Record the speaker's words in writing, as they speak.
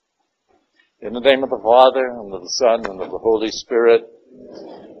In the name of the Father, and of the Son, and of the Holy Spirit,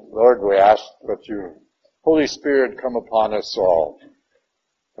 Lord, we ask that your Holy Spirit come upon us all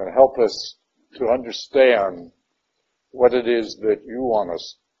and help us to understand what it is that you want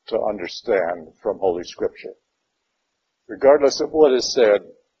us to understand from Holy Scripture. Regardless of what is said,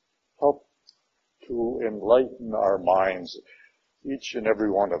 help to enlighten our minds, each and every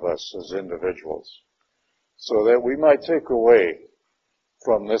one of us as individuals, so that we might take away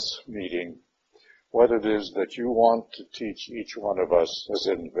from this meeting what it is that you want to teach each one of us as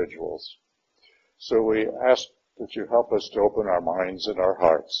individuals. So we ask that you help us to open our minds and our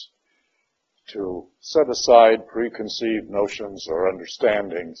hearts to set aside preconceived notions or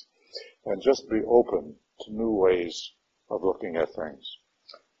understandings and just be open to new ways of looking at things.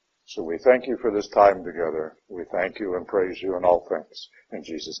 So we thank you for this time together. We thank you and praise you in all things. In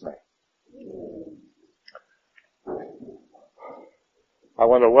Jesus' name. I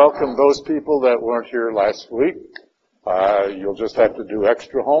want to welcome those people that weren't here last week. You'll just have to do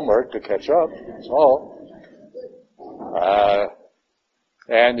extra homework to catch up. That's all.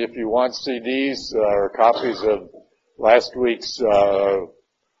 And if you want CDs or copies of last week's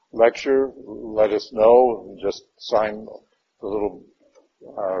lecture, let us know. Just sign the little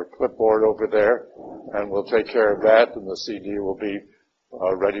clipboard over there, and we'll take care of that, and the CD will be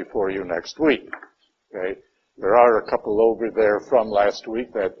ready for you next week. Okay? There are a couple over there from last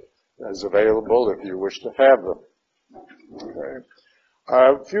week that is available if you wish to have them. Okay.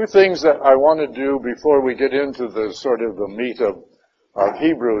 A few things that I want to do before we get into the sort of the meat of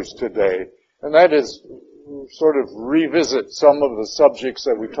Hebrews today, and that is sort of revisit some of the subjects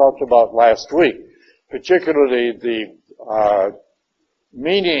that we talked about last week, particularly the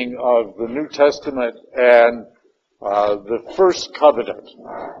meaning of the New Testament and the first covenant.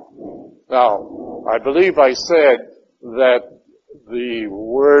 Now, I believe I said that the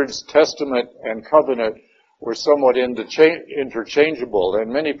words testament and covenant were somewhat interchangeable,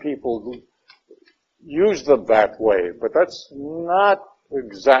 and many people use them that way, but that's not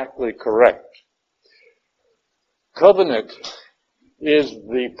exactly correct. Covenant is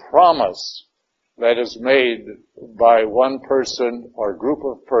the promise that is made by one person or group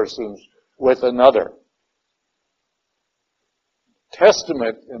of persons with another.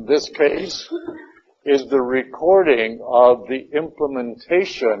 Testament, in this case, is the recording of the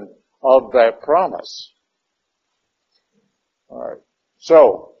implementation of that promise. All right.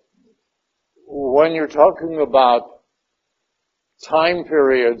 So, when you're talking about time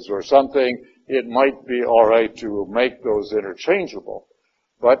periods or something, it might be all right to make those interchangeable.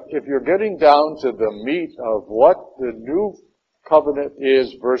 But if you're getting down to the meat of what the new covenant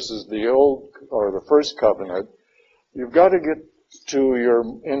is versus the old or the first covenant, you've got to get into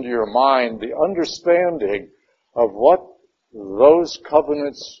your mind the understanding of what those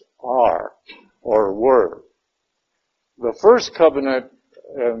covenants are or were. The first covenant,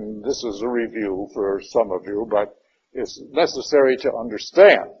 and this is a review for some of you, but it's necessary to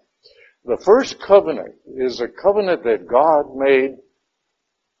understand. The first covenant is a covenant that God made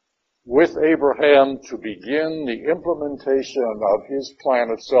with Abraham to begin the implementation of his plan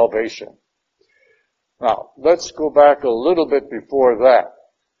of salvation. Now, let's go back a little bit before that.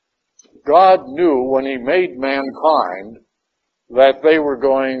 God knew when he made mankind that they were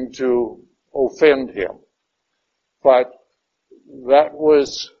going to offend him. But that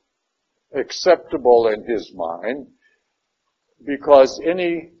was acceptable in his mind because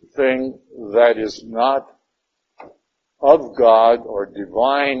anything that is not of God or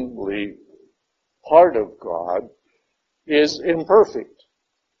divinely part of God is imperfect.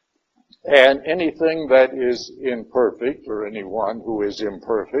 And anything that is imperfect, or anyone who is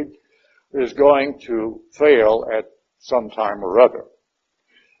imperfect, is going to fail at some time or other.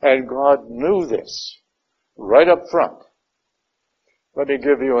 And God knew this right up front. Let me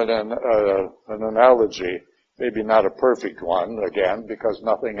give you an analogy, maybe not a perfect one, again, because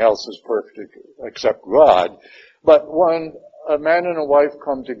nothing else is perfect except God. But when a man and a wife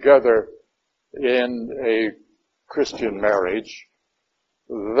come together in a Christian marriage,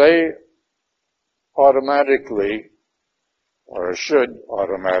 they automatically, or should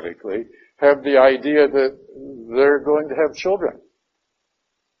automatically, have the idea that they're going to have children.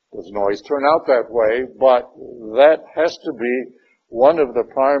 Doesn't always turn out that way, but that has to be one of the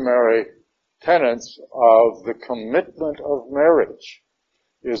primary tenets of the commitment of marriage,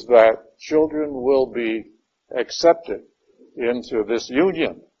 is that children will be accepted into this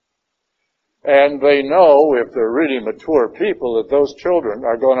union. And they know, if they're really mature people, that those children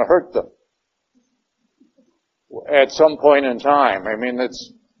are going to hurt them at some point in time. I mean,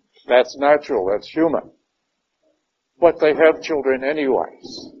 that's natural, that's human. But they have children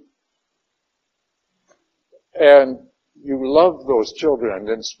anyways. And you love those children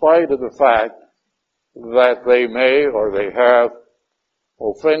in spite of the fact that they may or they have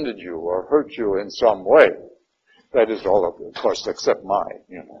offended you or hurt you in some way. That is all of course, except mine,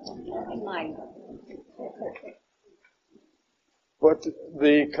 Mine. But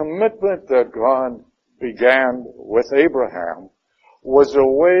the commitment that God began with Abraham was a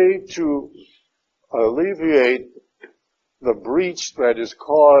way to alleviate the breach that is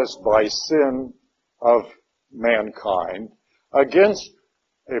caused by sin of mankind against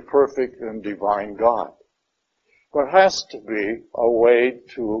a perfect and divine God. There has to be a way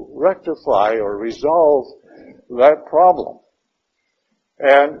to rectify or resolve that problem.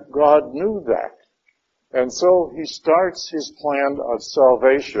 And God knew that. And so he starts his plan of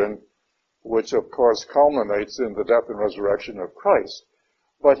salvation, which of course culminates in the death and resurrection of Christ.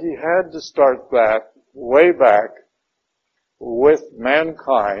 But he had to start that way back with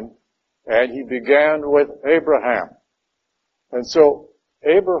mankind, and he began with Abraham. And so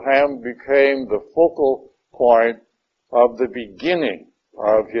Abraham became the focal point of the beginning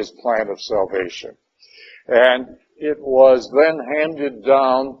of his plan of salvation. And it was then handed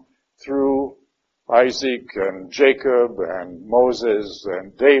down through Isaac and Jacob and Moses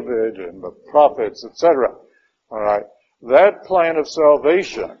and David and the prophets, etc. All right. That plan of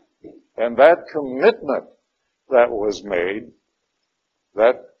salvation and that commitment that was made,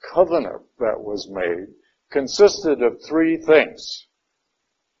 that covenant that was made, consisted of three things.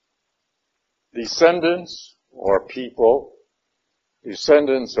 Descendants or people,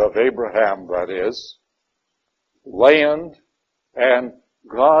 descendants of Abraham, that is, land, and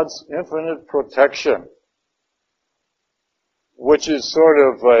God's infinite protection, which is sort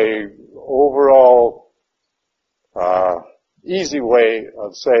of a overall easy way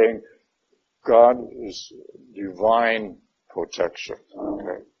of saying God is divine protection.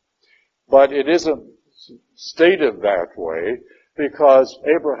 Okay. But it isn't stated that way because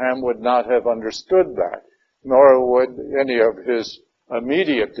Abraham would not have understood that, nor would any of his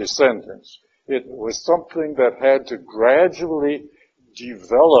immediate descendants. It was something that had to gradually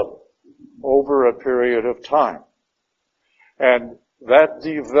develop over a period of time. And that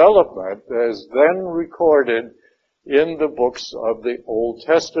development is then recorded in the books of the Old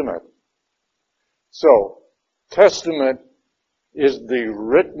Testament. So, Testament is the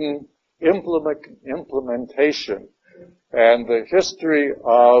written implementation and the history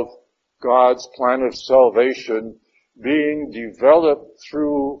of God's plan of salvation being developed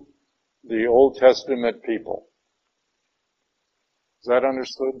through the Old Testament people. Is that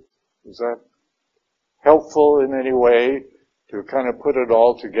understood? Is that helpful in any way to kind of put it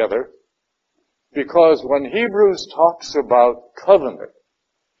all together? Because when Hebrews talks about covenant,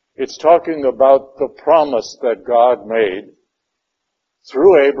 it's talking about the promise that God made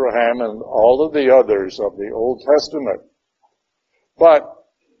through Abraham and all of the others of the Old Testament. But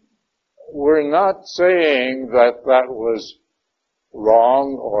we're not saying that that was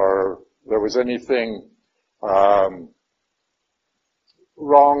wrong or there was anything wrong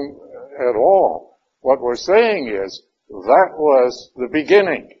at all. What we're saying is that was the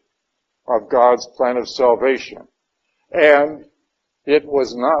beginning of God's plan of salvation. And it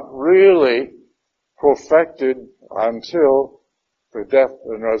was not really perfected until the death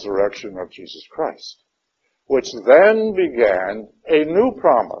and resurrection of Jesus Christ, which then began a new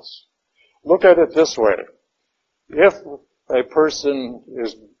promise. Look at it this way. If a person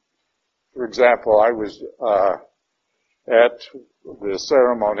is, for example, I was at the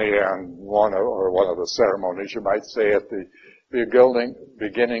ceremony and one of the ceremonies, you might say, at the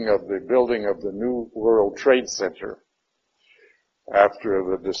beginning of the building of the New World Trade Center after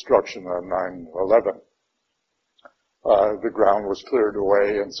the destruction of 9/11. The ground was cleared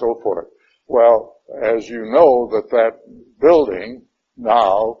away and so forth. Well, as you know, that building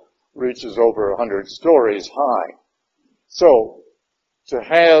now reaches over 100 stories high. So, to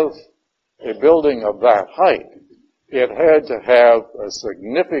have a building of that height, it had to have a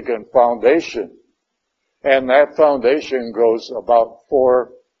significant foundation. And that foundation goes about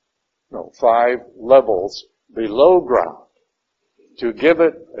 5 levels below ground to give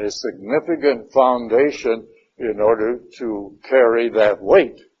it a significant foundation in order to carry that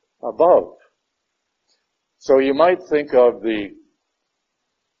weight above. So you might think of the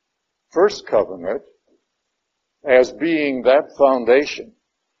first covenant as being that foundation,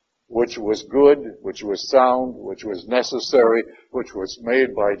 which was good, which was sound, which was necessary, which was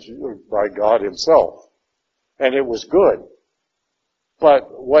made by God himself. And it was good.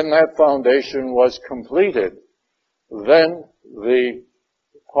 But when that foundation was completed, then the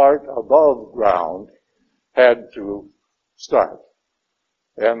part above ground had to start.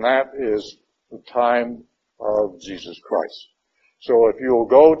 And that is the time of Jesus Christ. So if you'll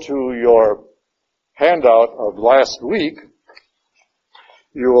go to your handout of last week,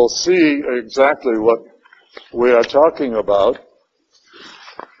 you will see exactly what we are talking about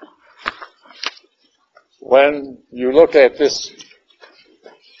when you look at this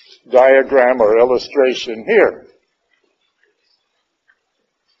diagram or illustration here.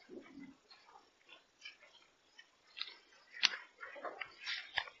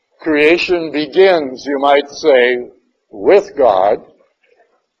 Creation begins, you might say, with God,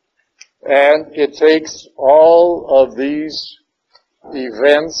 and it takes all of these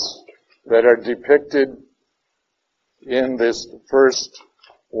events that are depicted in this first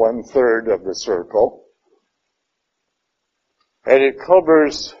 1/3 of the circle, and it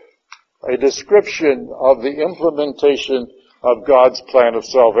covers a description of the implementation of God's plan of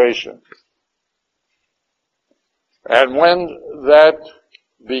salvation. And when that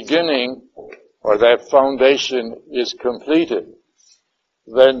beginning or that foundation is completed,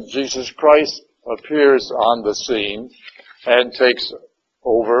 then Jesus Christ appears on the scene and takes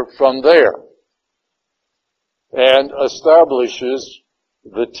over from there and establishes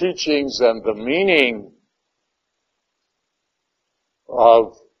the teachings and the meaning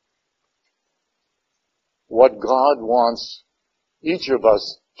of what God wants each of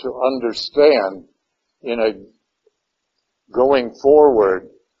us to understand in a going forward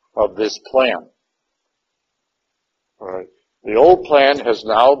of this plan. All right. The old plan has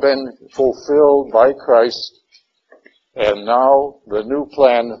now been fulfilled by Christ, and now the new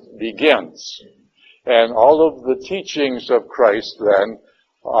plan begins. And all of the teachings of Christ then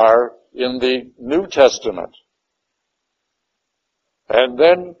are in the New Testament. And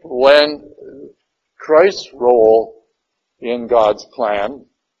then when Christ's role in God's plan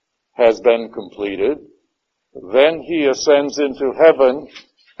has been completed, then he ascends into heaven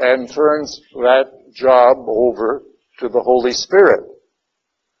and turns that job over to the Holy Spirit,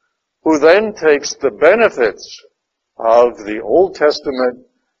 who then takes the benefits of the Old Testament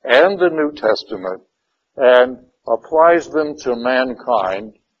and the New Testament and applies them to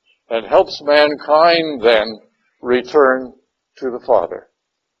mankind and helps mankind then return to the Father.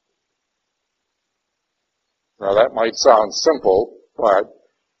 Now that might sound simple, but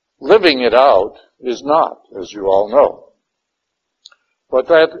living it out is not, as you all know. But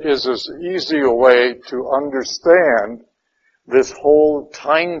that is as easy a way to understand this whole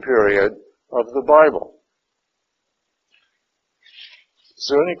time period of the Bible. Is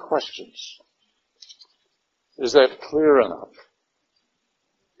there any questions? Is that clear enough?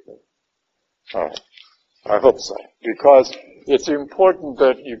 Okay. All right. I hope so. Because it's important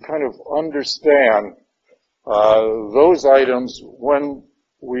that you kind of understand those items when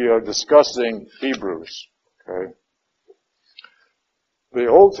we are discussing Hebrews. Okay. The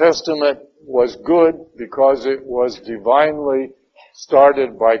Old Testament was good because it was divinely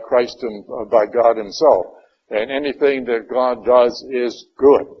started by Christ and by God himself. And anything that God does is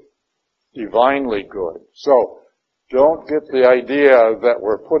good, divinely good. So don't get the idea that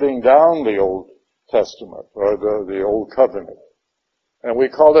we're putting down the Old Testament or the Old Covenant. And we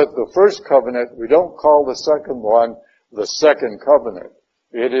call it the first covenant. We don't call the second one the second covenant.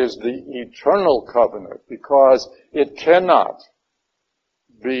 It is the eternal covenant because it cannot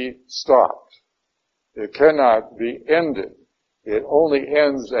be stopped. It cannot be ended. It only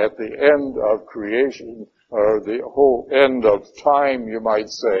ends at the end of creation, or the whole end of time, you might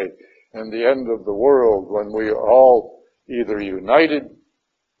say, and the end of the world when we are all either united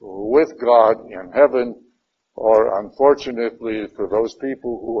with God in heaven, or unfortunately for those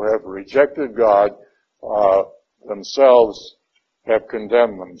people who have rejected God, themselves have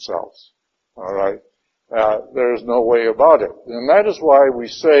condemned themselves. All right? There's no way about it. And that is why we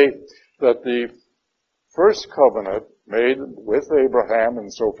say that the first covenant made with Abraham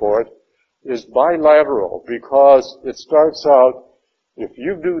and so forth is bilateral, because it starts out, if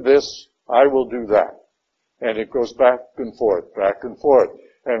you do this, I will do that. And it goes back and forth, back and forth.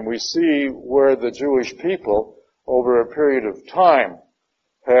 And we see where the Jewish people, over a period of time,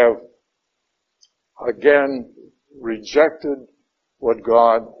 have again rejected what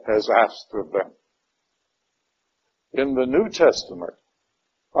God has asked of them. In the New Testament,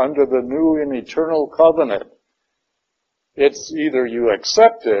 under the new and eternal covenant, it's either you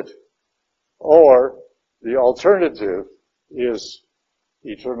accept it or the alternative is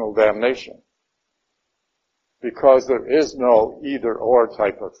eternal damnation. Because there is no either or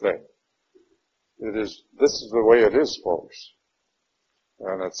type of thing. This is the way it is, folks.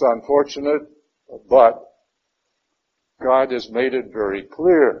 And it's unfortunate, but God has made it very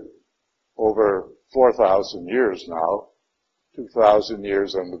clear over 4,000 years now, 2,000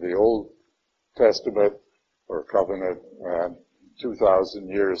 years under the Old Testament, or covenant, and 2,000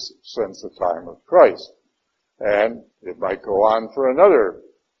 years since the time of Christ. And it might go on for another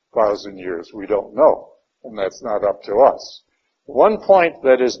 1,000 years. We don't know. And that's not up to us. One point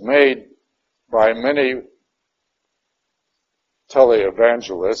that is made by many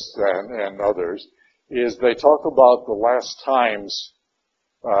televangelists and others is they talk about the last times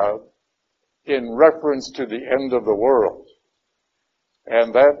in reference to the end of the world.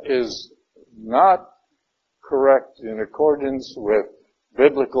 And that is not correct in accordance with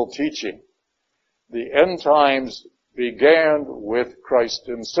biblical teaching. The end times began with Christ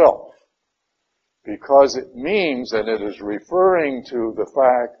himself, because it means, and it is referring to the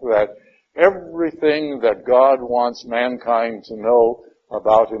fact that everything that God wants mankind to know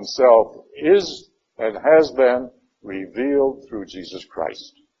about himself is and has been revealed through Jesus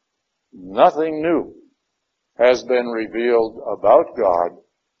Christ. Nothing new has been revealed about God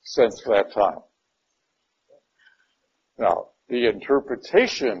since that time. Now, the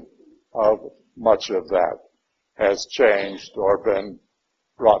interpretation of much of that has changed or been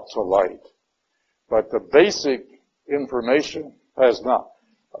brought to light. But the basic information has not.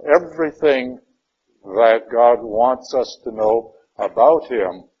 Everything that God wants us to know about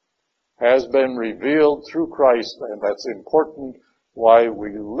him has been revealed through Christ, and that's important why we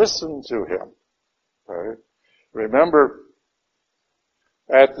listen to him. Okay? Remember,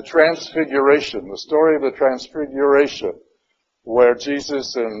 at the Transfiguration, the story of the Transfiguration, where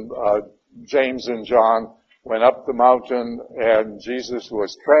Jesus and James and John went up the mountain, and Jesus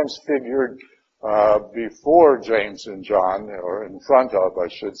was transfigured before James and John, or in front of, I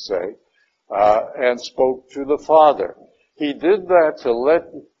should say, and spoke to the Father. He did that to let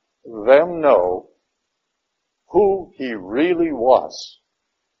them know who he really was.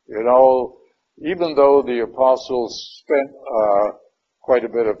 You know, even though the apostles spent quite a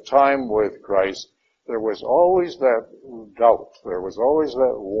bit of time with Christ, there was always that doubt. There was always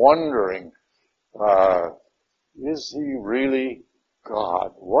that wondering, is he really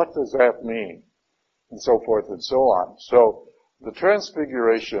God? What does that mean? And so forth and so on. So the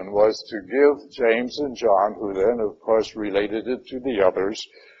Transfiguration was to give James and John, who then of course related it to the others,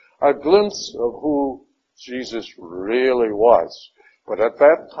 a glimpse of who Jesus really was. But at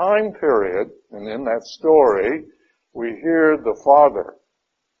that time period, and in that story, we hear the Father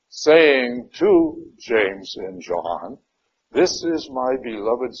saying to James and John, "This is my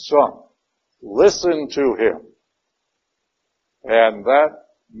beloved Son. Listen to him." And that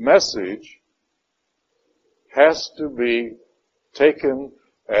message has to be taken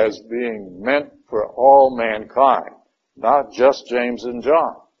as being meant for all mankind, not just James and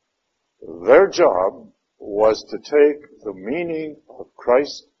John. Their job was to take the meaning of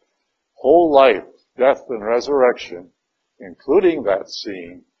Christ's whole life, death, and resurrection, including that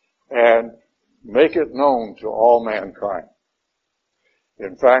scene, and make it known to all mankind.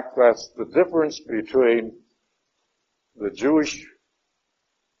 In fact, that's the difference between the Jewish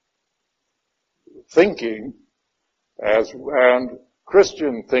thinking and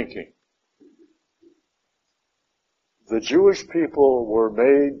Christian thinking. The Jewish people were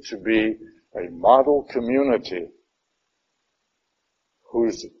made to be a model community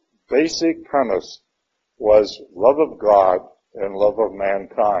whose basic premise was love of God and love of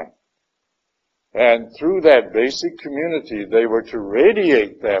mankind. And through that basic community, they were to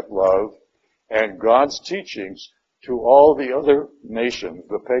radiate that love and God's teachings to all the other nations,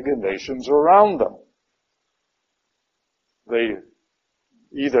 the pagan nations around them. They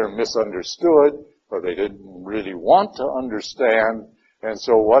either misunderstood or they didn't really want to understand, and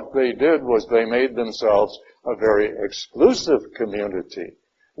so what they did was they made themselves a very exclusive community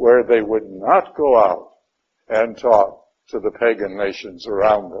where they would not go out and talk to the pagan nations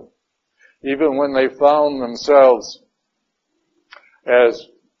around them. Even when they found themselves as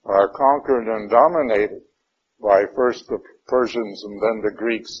conquered and dominated by first the Persians and then the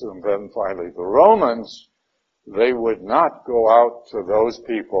Greeks and then finally the Romans, they would not go out to those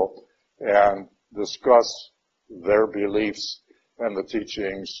people and discuss their beliefs and the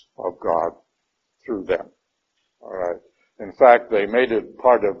teachings of God through them. All right. In fact, they made it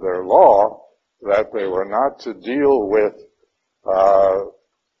part of their law that they were not to deal with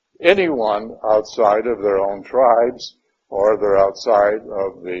anyone outside of their own tribes or they're outside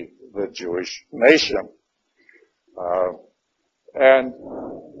of the Jewish nation. And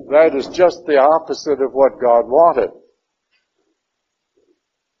that is just the opposite of what God wanted.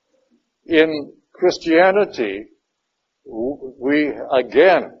 In Christianity, we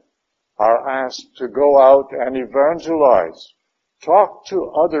again are asked to go out and evangelize, talk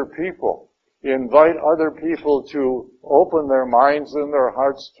to other people, invite other people to open their minds and their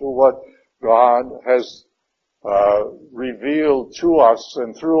hearts to what God has revealed to us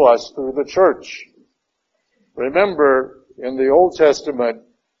and through us through the church. Remember, in the Old Testament,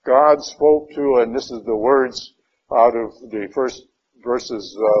 God spoke to, and this is the words out of the first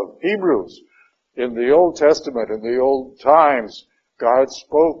verses of Hebrews. In the Old Testament, in the old times, God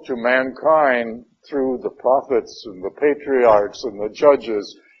spoke to mankind through the prophets and the patriarchs and the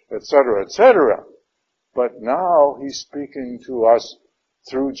judges, etc., etc. But now he's speaking to us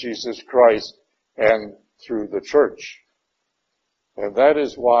through Jesus Christ and through the church. And that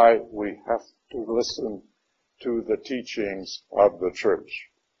is why we have to listen to the teachings of the church.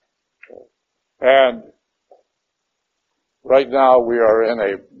 And right now we are in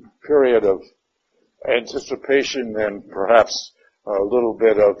a period of anticipation and perhaps a little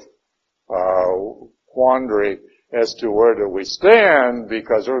bit of quandary as to where do we stand,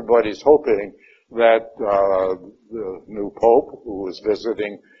 because everybody's hoping that the new Pope, who is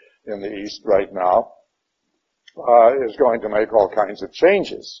visiting in the East right now, is going to make all kinds of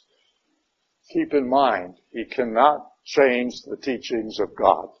changes. Keep in mind, he cannot change the teachings of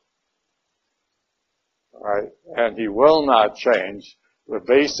God. All right? And he will not change the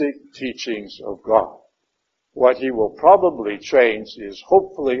basic teachings of God. What he will probably change is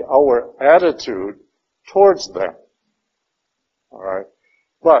hopefully our attitude towards them. All right?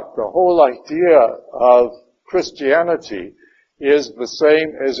 But the whole idea of Christianity is the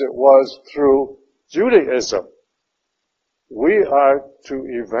same as it was through Judaism. We are to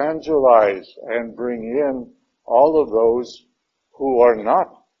evangelize and bring in all of those who are not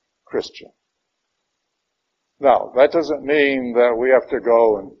Christian. Now, that doesn't mean that we have to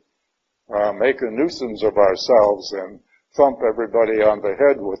go and make a nuisance of ourselves and thump everybody on the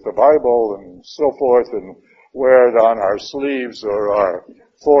head with the Bible and so forth and wear it on our sleeves or our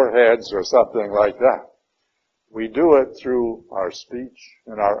foreheads or something like that. We do it through our speech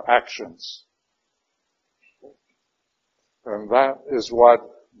and our actions. And that is what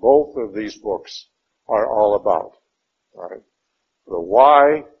both of these books are all about. Right? The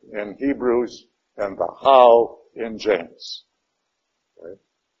why in Hebrews and the how in James. Right?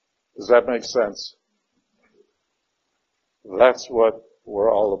 Does that make sense? That's what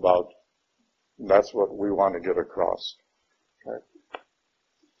we're all about. That's what we want to get across. Okay.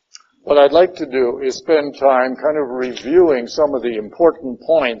 What I'd like to do is spend time kind of reviewing some of the important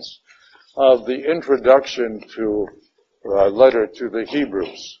points of the introduction to the letter to the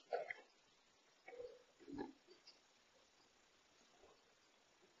Hebrews.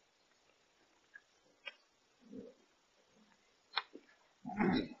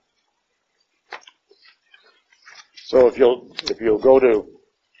 So if you'll go to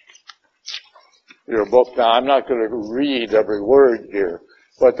your book now, I'm not going to read every word here,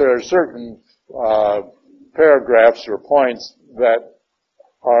 but there are certain paragraphs or points that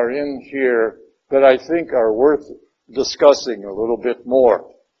are in here that I think are worth discussing a little bit more.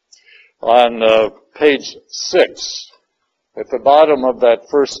 On page 6, at the bottom of that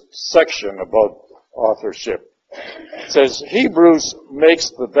first section about authorship, it says, Hebrews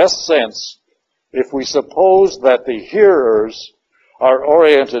makes the best sense if we suppose that the hearers are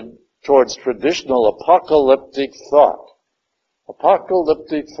oriented towards traditional apocalyptic thought.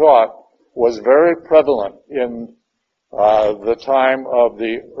 Apocalyptic thought was very prevalent in the time of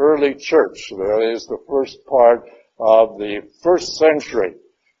the early church. That is the first part of the first century.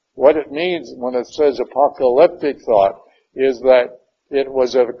 What it means when it says apocalyptic thought is that it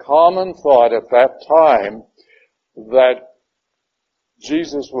was a common thought at that time that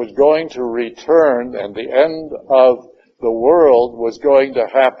Jesus was going to return and the end of the world was going to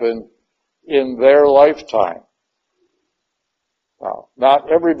happen in their lifetime. Now,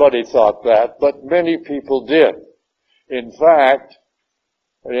 not everybody thought that, but many people did. In fact,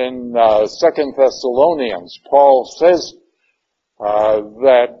 in 2 Thessalonians, Paul says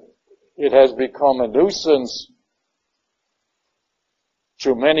that it has become a nuisance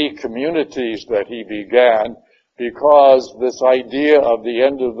to many communities that he began because this idea of the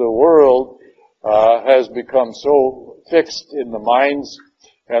end of the world has become so fixed in the minds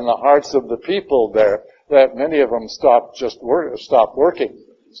and the hearts of the people there that many of them stopped working,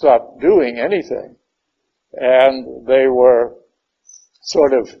 stopped doing anything. And they were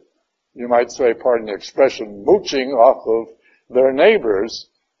sort of, you might say, pardon the expression, mooching off of their neighbors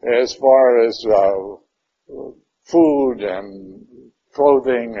as far as food and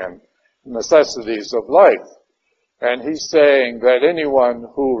clothing and necessities of life. And he's saying that anyone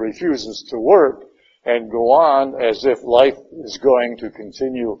who refuses to work and go on as if life is going to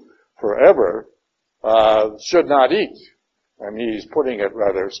continue forever should not eat. I mean, he's putting it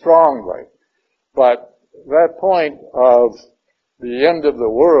rather strongly. But that point of the end of the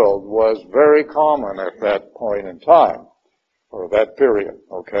world was very common at that point in time, or that period,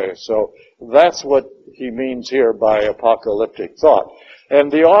 okay? So that's what he means here by apocalyptic thought.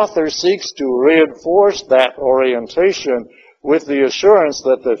 And the author seeks to reinforce that orientation with the assurance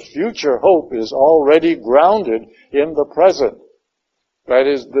that the future hope is already grounded in the present. That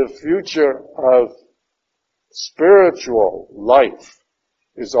is, the future of spiritual life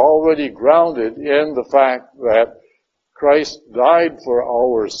is already grounded in the fact that Christ died for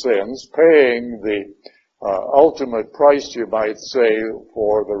our sins, paying the ultimate price, you might say,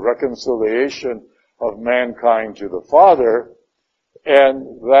 for the reconciliation of mankind to the Father,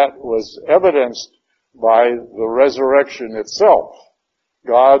 and that was evidenced by the resurrection itself,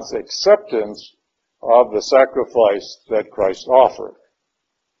 God's acceptance of the sacrifice that Christ offered.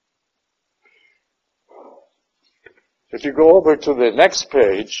 If you go over to the next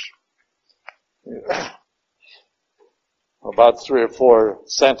page, about 3 or 4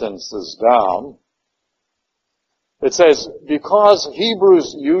 sentences down, it says, because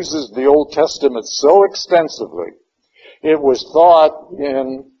Hebrews uses the Old Testament so extensively, it was thought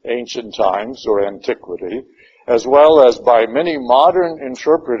in ancient times or antiquity, as well as by many modern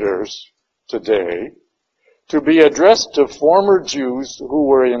interpreters today, to be addressed to former Jews who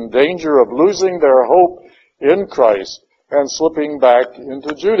were in danger of losing their hope in Christ and slipping back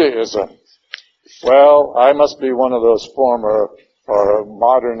into Judaism. Well, I must be one of those former or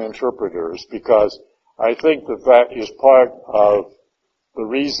modern interpreters, because I think that that is part of the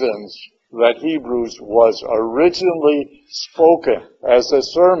reasons that Hebrews was originally spoken as a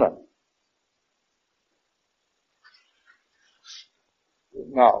sermon.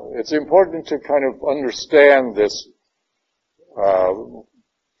 Now, it's important to kind of understand this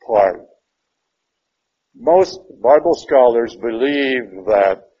part. Most Bible scholars believe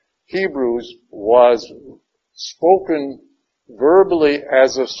that Hebrews was spoken verbally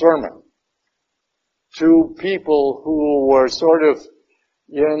as a sermon to people who were sort of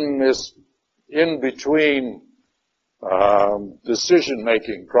in this in-between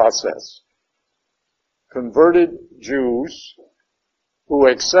decision-making process. Converted Jews who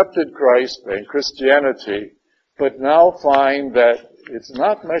accepted Christ and Christianity, but now find that it's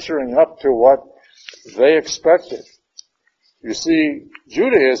not measuring up to what they expected. You see,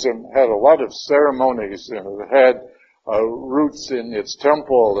 Judaism had a lot of ceremonies, and it had roots in its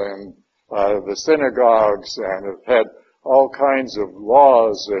temple and the synagogues, and it had all kinds of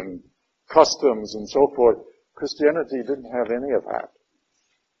laws and customs and so forth. Christianity didn't have any of that.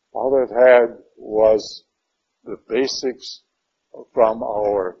 All it had was the basics from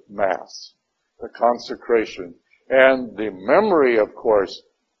our Mass, the consecration, and the memory, of course,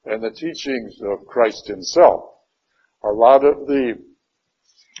 and the teachings of Christ himself. A lot of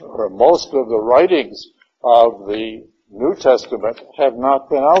or most of the writings of the New Testament have not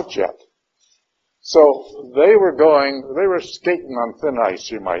been out yet. So they were skating on thin ice,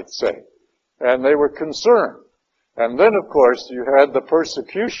 you might say, and they were concerned. And then, of course, you had the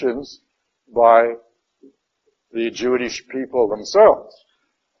persecutions by the Jewish people themselves.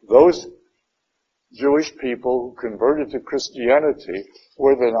 Those Jewish people who converted to Christianity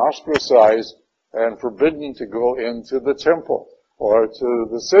were then ostracized and forbidden to go into the temple or to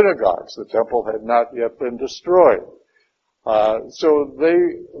the synagogues. The temple had not yet been destroyed. So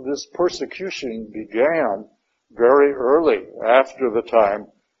this persecution began very early after the time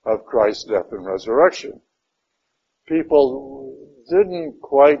of Christ's death and resurrection. People didn't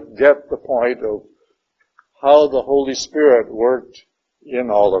quite get the point of how the Holy Spirit worked in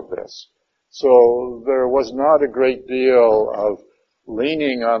all of this. So there was not a great deal of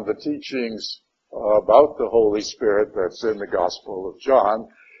leaning on the teachings about the Holy Spirit that's in the Gospel of John,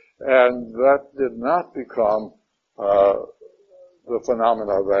 and that did not become the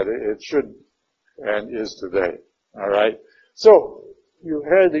phenomena that it should and is today. All right? So you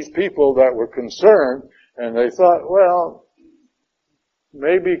had these people that were concerned, and they thought, well,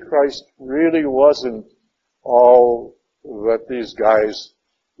 maybe Christ really wasn't all that these guys,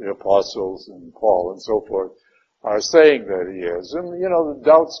 the apostles and Paul and so forth, are saying that he is. And, the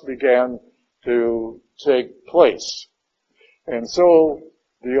doubts began to take place. And so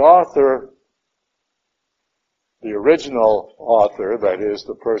the author, the original author, that is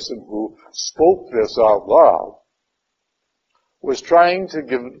the person who spoke this out loud, was trying to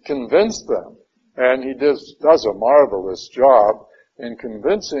convince them, and he does a marvelous job in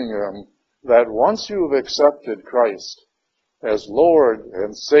convincing them that once you've accepted Christ as Lord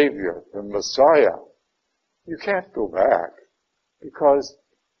and Savior and Messiah, you can't go back, because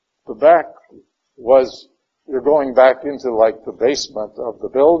the back was, you're going back into like the basement of the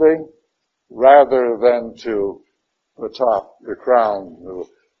building rather than to the top, the crown,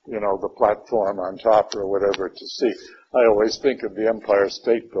 the platform on top or whatever to see. I always think of the Empire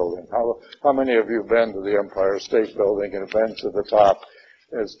State Building. How many of you have been to the Empire State Building and have been to the top?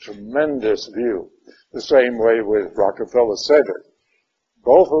 It's a tremendous view. The same way with Rockefeller Center.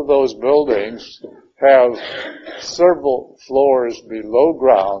 Both of those buildings have several floors below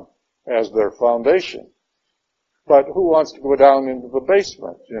ground as their foundation. But who wants to go down into the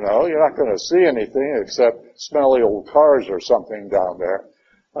basement? You're not going to see anything except smelly old cars or something down there.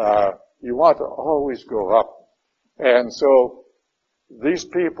 You want to always go up. And so these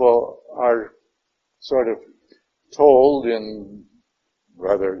people are sort of told in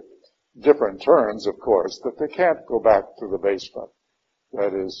rather different terms, of course, that they can't go back to the basement.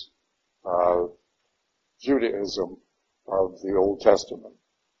 That is Judaism of the Old Testament.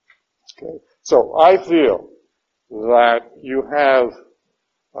 Okay. So I feel that you have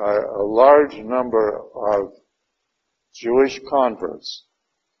a large number of Jewish converts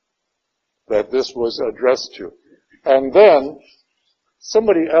that this was addressed to. And then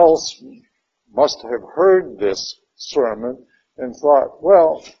somebody else must have heard this sermon and thought,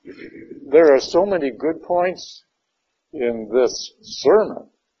 well, there are so many good points in this sermon.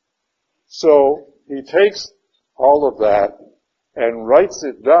 So he takes all of that and writes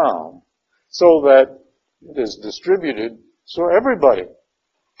it down so that it is distributed so everybody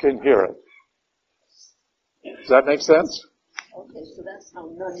can hear it. Does that make sense? Okay, so that's how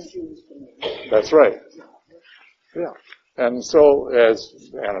non-Jews can hear it. That's right. Yeah. And so,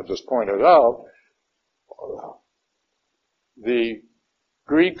 as Anna just pointed out, the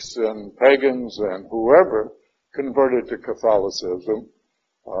Greeks and pagans and whoever converted to Catholicism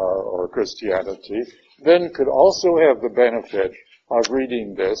or Christianity then could also have the benefit of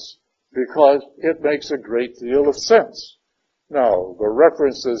reading this because it makes a great deal of sense. Now, the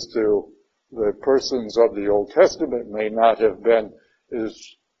references to the persons of the Old Testament may not have been as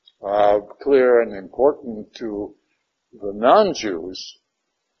clear and important to the non-Jews,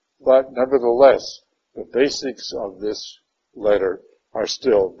 but nevertheless, the basics of this letter are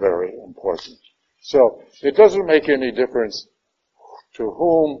still very important. So, it doesn't make any difference to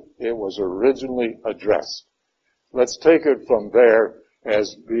whom it was originally addressed. Let's take it from there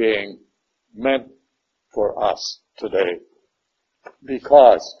as being meant for us today.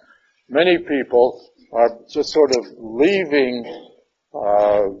 Because many people are just sort of leaving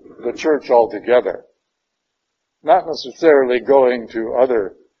the church altogether. Not necessarily going to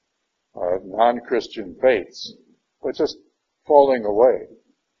other non-Christian faiths, but just falling away.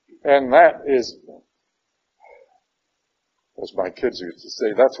 And that is, as my kids used to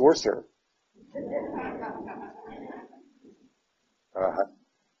say, that's worser.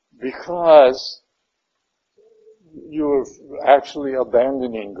 Because you're actually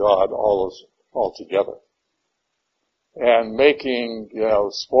abandoning God altogether. And making,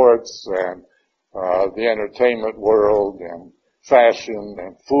 sports and the entertainment world and fashion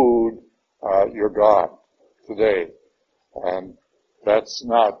and food your God today. And that's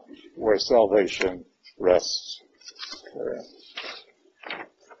not where salvation rests.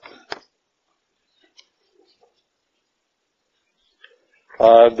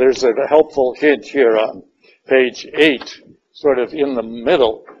 There's a helpful hint here on page 8, sort of in the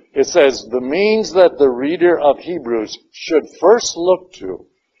middle. It says, the means that the reader of Hebrews should first look to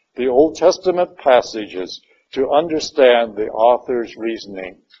the Old Testament passages to understand the author's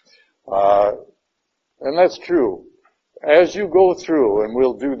reasoning. And that's true. As you go through, and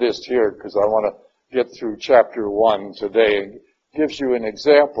we'll do this here because I want to get through chapter 1 today, and gives you an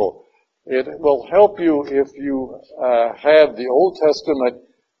example. It will help you if you have the Old Testament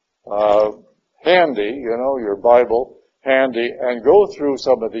handy, your Bible handy, and go through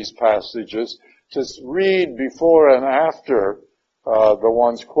some of these passages to read before and after the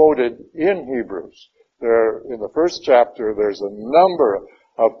ones quoted in Hebrews. There, in the first chapter, there's a number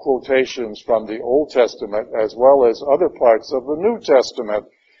of quotations from the Old Testament as well as other parts of the New Testament.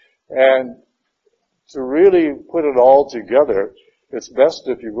 And to really put it all together, it's best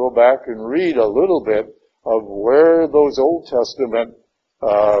if you go back and read a little bit of where those Old Testament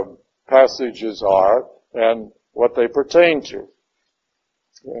passages are and what they pertain to.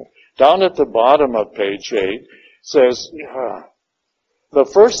 Okay. Down at the bottom of page 8 says, the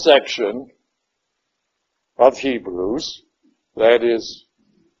first section of Hebrews, that is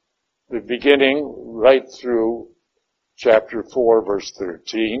the beginning right through chapter 4, verse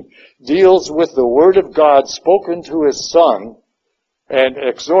 13, deals with the Word of God spoken to His Son and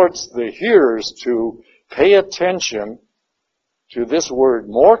exhorts the hearers to pay attention to this Word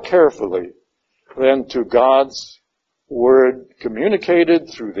more carefully than to God's Word communicated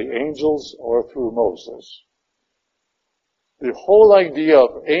through the angels or through Moses. the whole idea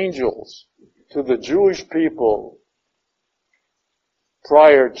of angels to the Jewish people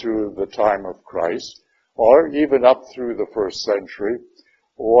prior to the time of Christ, or even up through the first century,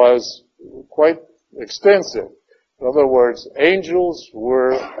 was quite extensive. In other words, angels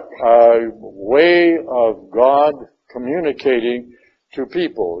were a way of God communicating to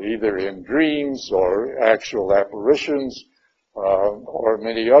people, either in dreams or actual apparitions, or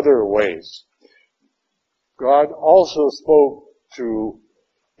many other ways. God also spoke to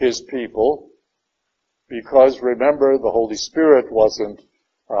his people because, remember, the Holy Spirit wasn't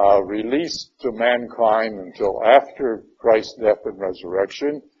released to mankind until after Christ's death and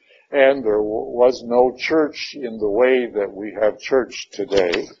resurrection, and there was no church in the way that we have church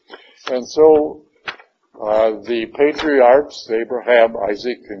today. And so the patriarchs, Abraham,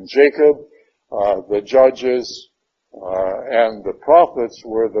 Isaac, and Jacob, the judges, and the prophets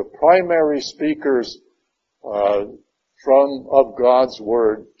were the primary speakers of God's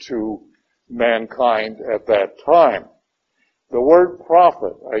word to mankind at that time. The word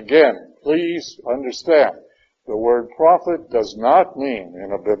prophet, again, please understand, the word prophet does not mean,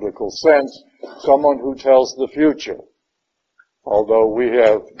 in a biblical sense, someone who tells the future. Although we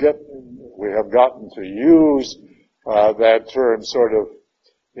have gotten to use that term sort of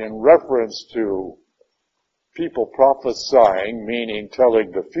in reference to people prophesying, meaning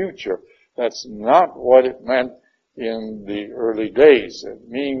telling the future. That's not what it meant in the early days. It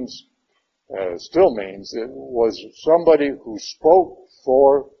means, still means, it was somebody who spoke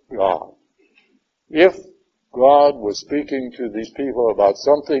for God. If God was speaking to these people about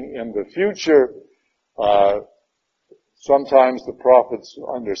something in the future, sometimes the prophets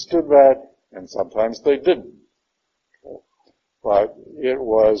understood that, and sometimes they didn't. But it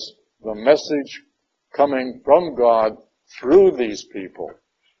was the message coming from God through these people.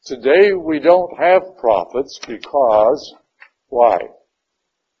 Today we don't have prophets because, why?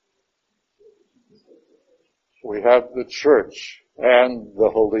 We have the church and the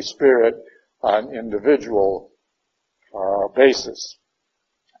Holy Spirit on individual basis.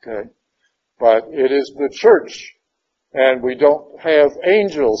 Okay? But it is the church, and we don't have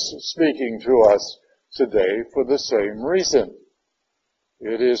angels speaking to us today for the same reason.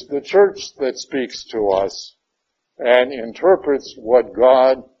 It is the church that speaks to us and interprets what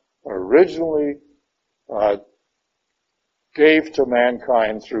God originally gave to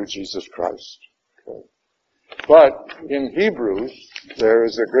mankind through Jesus Christ. Okay. But in Hebrews, there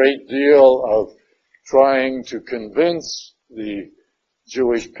is a great deal of trying to convince the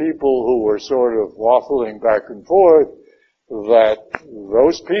Jewish people who were sort of waffling back and forth that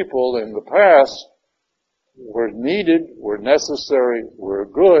those people in the past were needed, were necessary, were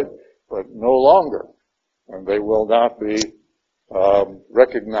good, but no longer. And they will not be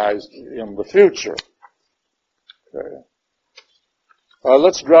recognized in the future. Okay.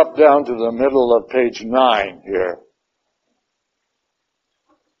 Let's drop down to the middle of page 9 here.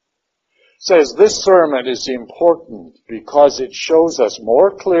 It says, this sermon is important because it shows us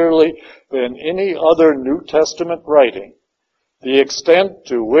more clearly than any other New Testament writing the extent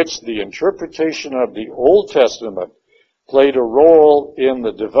to which the interpretation of the Old Testament played a role in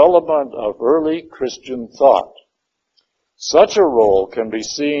the development of early Christian thought. Such a role can be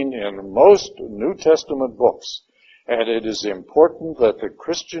seen in most New Testament books, and it is important that the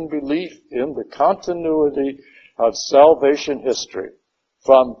Christian belief in the continuity of salvation history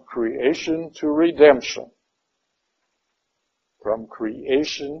from creation to redemption,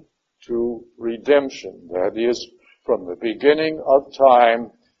 that is, from the beginning of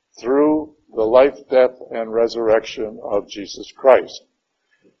time through the life, death, and resurrection of Jesus Christ.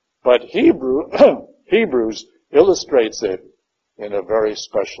 But Hebrews illustrates it in a very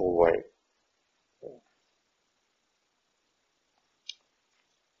special way.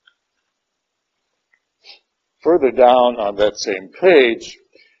 Further down on that same page,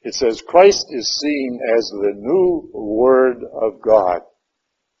 it says, Christ is seen as the new Word of God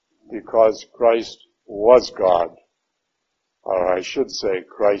because Christ was God. Or I should say,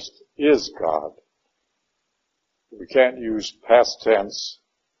 Christ is God. We can't use past tense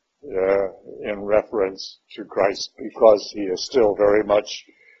in reference to Christ because he is still very much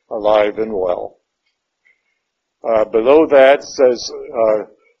alive and well. Below that says,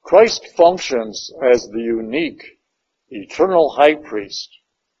 Christ functions as the unique, eternal high priest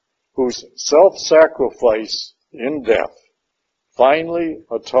whose self-sacrifice in death finally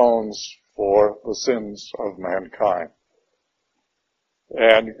atones for the sins of mankind.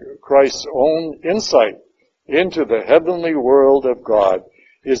 And Christ's own insight into the heavenly world of God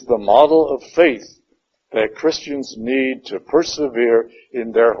is the model of faith that Christians need to persevere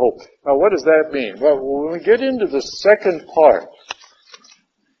in their hope. Now, what does that mean? Well, when we get into the second part,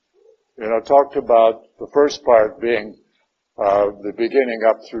 talked about the first part being the beginning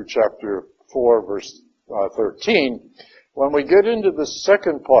up through chapter 4, verse 13. When we get into the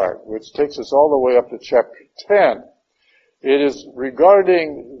second part, which takes us all the way up to chapter 10, it is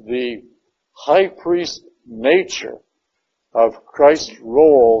regarding the high priest nature of Christ's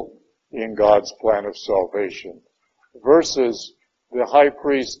role in God's plan of salvation versus the high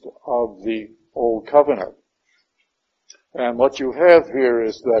priest of the Old Covenant. And what you have here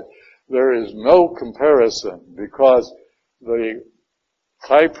is that there is no comparison, because the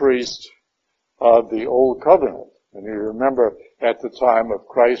high priest of the Old Covenant, and you remember at the time of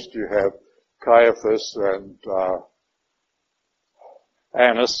Christ you have Caiaphas and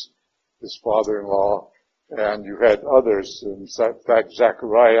Annas, his father-in-law, and you had others. In fact,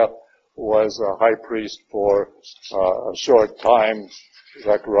 Zechariah was a high priest for a short time,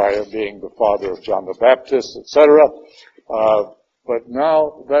 Zechariah being the father of John the Baptist, etc. But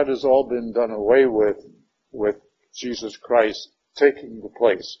now that has all been done away with Jesus Christ taking the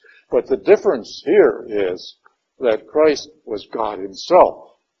place. But the difference here is that Christ was God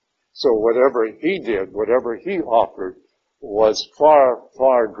himself. So whatever he did, whatever he offered, was far,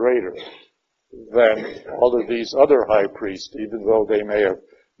 far greater than all of these other high priests, even though they may have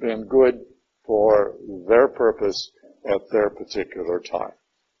been good for their purpose at their particular time.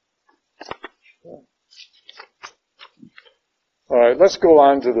 All right, let's go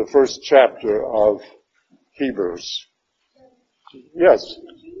on to the first chapter of Hebrews. Yes?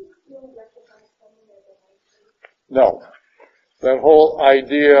 No. That whole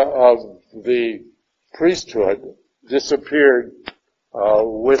idea of the priesthood disappeared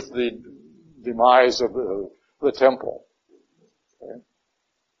with the demise of the temple. Okay?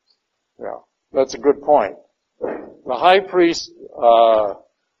 Yeah, that's a good point. The high priest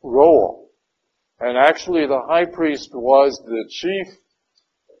role, and actually the high priest was the chief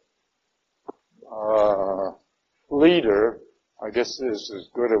leader, I guess this is as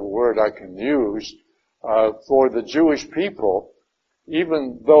good a word I can use, for the Jewish people,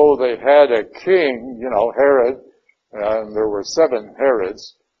 even though they had a king, Herod, and there were 7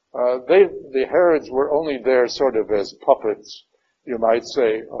 Herods. The Herods were only there sort of as puppets, you might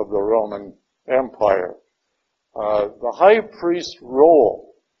say, of the Roman Empire. The high priest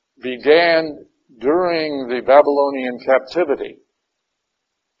role began during the Babylonian captivity.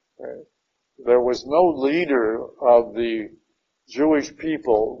 Okay. There was no leader of the Jewish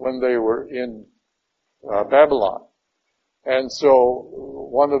people when they were in Babylon. And so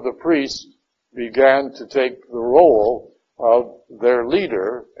one of the priests began to take the role of their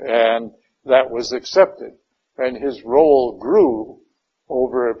leader, and that was accepted. And his role grew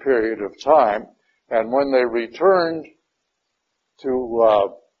over a period of time. And when they returned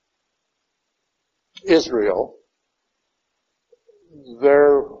to Israel,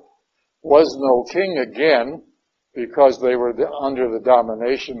 there was no king again, because they were under the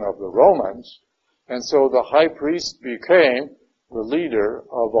domination of the Romans. And so the high priest became the leader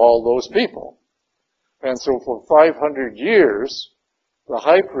of all those people. And so for 500 years, the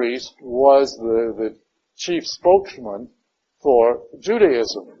high priest was the chief spokesman for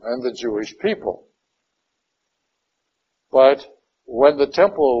Judaism and the Jewish people. But when the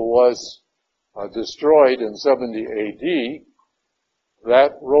temple was destroyed in 70 AD,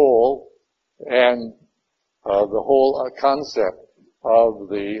 that role and the whole concept of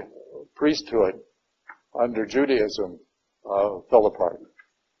the priesthood under Judaism fell apart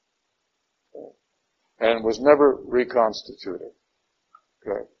and was never reconstituted.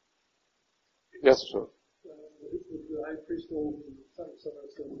 Okay. Yes, sir. The high priest role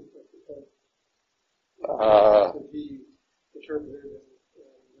be interpreted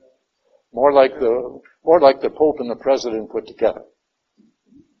more like the Pope and the President put together.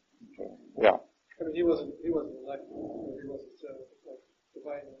 Okay. Yeah. I mean, he wasn't elected. He wasn't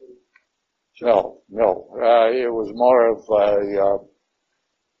divinely. No. It was more of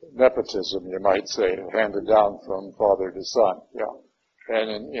nepotism, you might say, handed down from father to son. Yeah.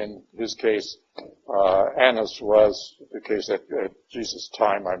 And in his case, Annas was the case at Jesus'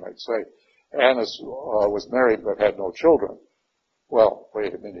 time, I might say. Annas was married but had no children. Well,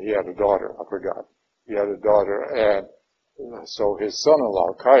 wait a minute, he had a daughter. I forgot. He had a daughter, and so his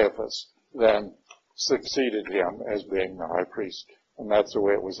son-in-law, Caiaphas, then succeeded him as being the high priest. And that's the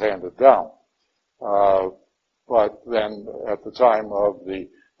way it was handed down. But then at the time of the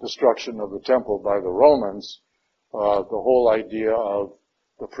destruction of the temple by the Romans, the whole idea of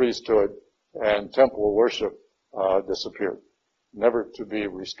the priesthood and temple worship disappeared, never to be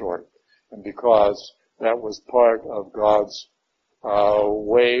restored. And because that was part of God's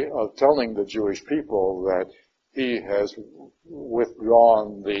way of telling the Jewish people that he has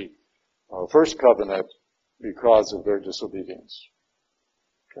withdrawn the first covenant because of their disobedience.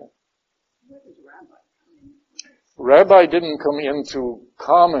 Okay. Where does rabbi come in? Rabbi didn't come into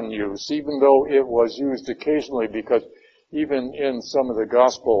common use, even though it was used occasionally, because even in some of the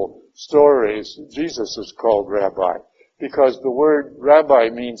gospel stories, Jesus is called rabbi, because the word rabbi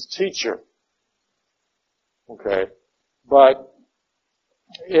means teacher. Okay. But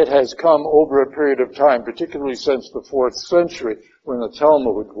it has come over a period of time, particularly since the 4th century, when the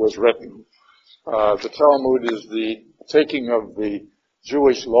Talmud was written. The Talmud is the taking of the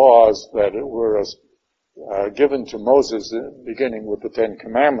Jewish laws that were given to Moses, beginning with the 10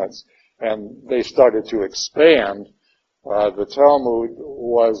 Commandments, and they started to expand. The Talmud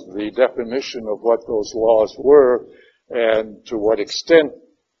was the definition of what those laws were and to what extent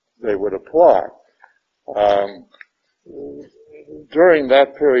they would apply. During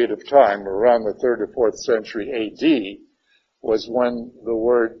that period of time, around the 3rd or 4th century AD, was when the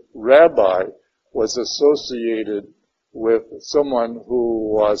word rabbi was associated with someone who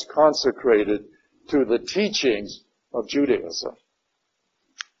was consecrated to the teachings of Judaism.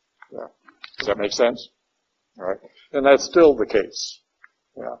 Yeah. Does that make sense? All right. And that's still the case.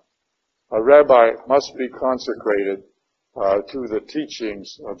 Yeah. A rabbi must be consecrated to the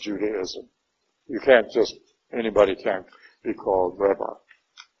teachings of Judaism. You can't just, anybody can't be called rabbi.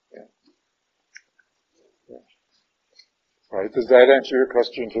 Yeah. Yeah. All right. Does that answer your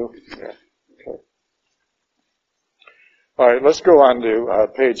question too? Yeah. Okay. All right. Let's go on to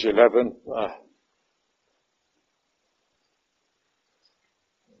page 11.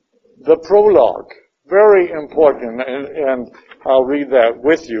 The prologue, very important, and I'll read that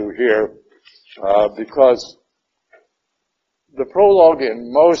with you here, because the prologue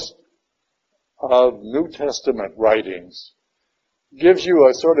in most of New Testament writings gives you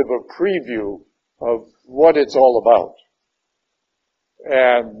a sort of a preview of what it's all about.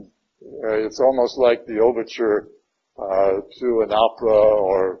 And it's almost like the overture to an opera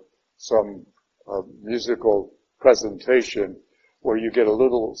or some musical presentation where you get a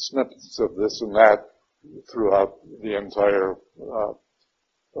little snippets of this and that throughout the entire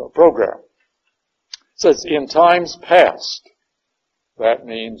program. It says, in times past, that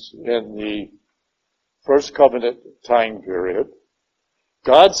means in the First Covenant time period,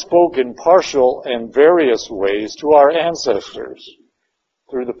 God spoke in partial and various ways to our ancestors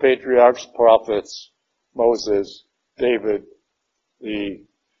through the patriarchs, prophets, Moses, David, the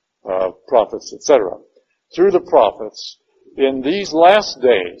prophets, etc. Through the prophets, in these last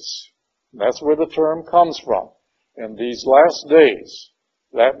days, that's where the term comes from. In these last days,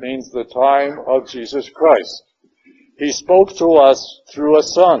 that means the time of Jesus Christ. He spoke to us through a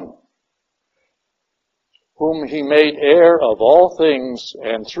Son, whom he made heir of all things,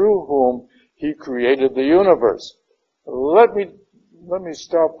 and through whom he created the universe. Let me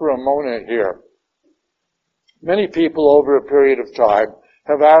stop for a moment here. Many people over a period of time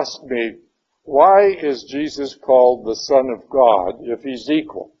have asked me, why is Jesus called the Son of God if he's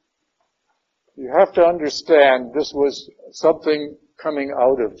equal? You have to understand this was something coming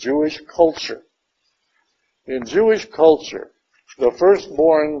out of Jewish culture. In Jewish culture, the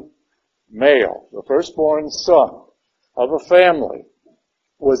firstborn male, the firstborn son of a family,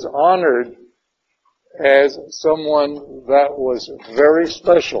 was honored as someone that was very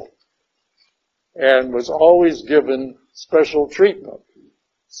special and was always given special treatment.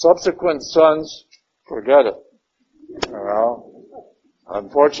 Subsequent sons, forget it. Well,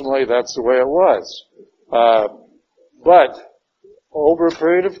 unfortunately, that's the way it was. But over a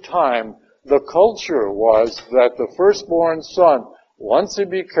period of time, the culture was that the firstborn son, once he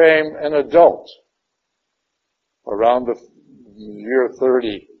became an adult, around the year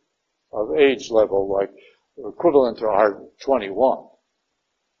 30 of age level, like equivalent to our 21,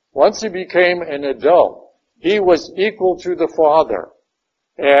 once he became an adult, he was equal to the father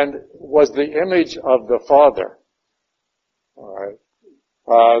and was the image of the father. All right.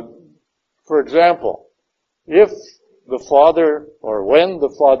 For example, if the father, or when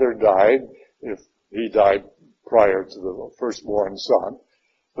the father died, if he died prior to the firstborn son,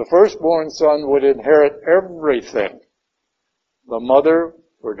 the firstborn son would inherit everything. The mother,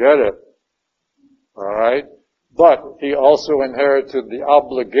 forget it. All right. But he also inherited the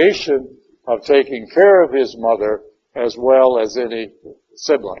obligation of taking care of his mother as well as any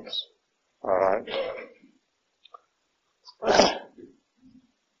siblings. All right.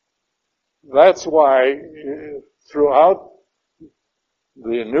 That's why throughout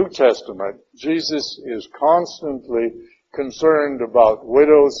the New Testament, Jesus is constantly concerned about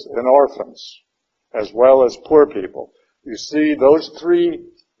widows and orphans. as well as poor people. You see those three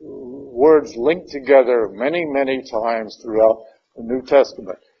words linked together many, many times throughout the New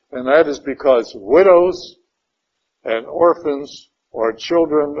Testament. And that is because widows and orphans or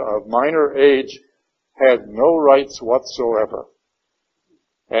children of minor age had no rights whatsoever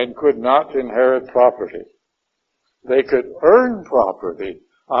and could not inherit property. They could earn property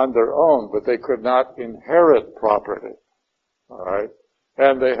on their own, but they could not inherit property. All right?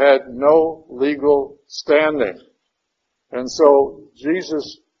 And they had no legal standing. And so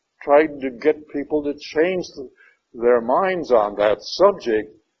Jesus tried to get people to change their minds on that subject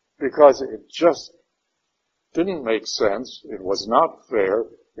because it just didn't make sense. It was not fair.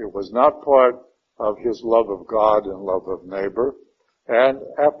 It was not part of his love of God and love of neighbor. And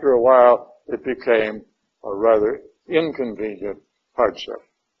after a while, it became a rather inconvenient hardship.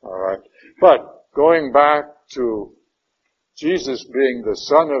 All right. But going back to Jesus being the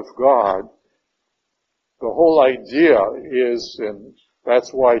Son of God, the whole idea is, and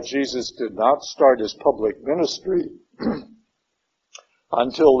that's why Jesus did not start his public ministry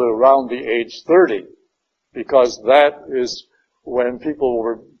until around the age 30, because that is when people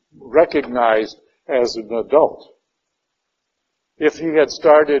were recognized as an adult. If he had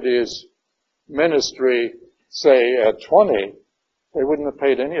started his ministry, say, at 20, they wouldn't have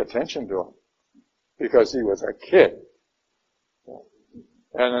paid any attention to him because he was a kid.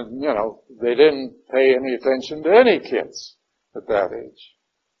 And, they didn't pay any attention to any kids at that age.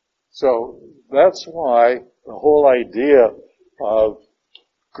 So that's why the whole idea of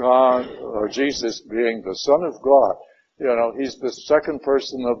God or Jesus being the Son of God, he's the second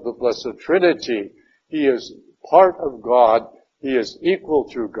person of the Blessed Trinity. He is part of God. He is equal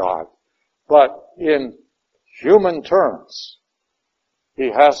to God. But in human terms, he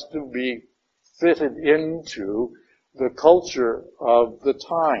has to be fitted into the culture of the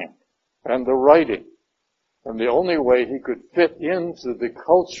time and the writing. And the only way he could fit into the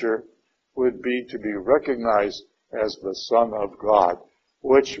culture would be to be recognized as the Son of God,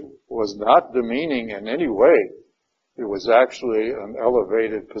 which was not demeaning in any way. It was actually an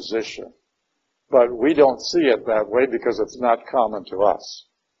elevated position. But we don't see it that way because it's not common to us.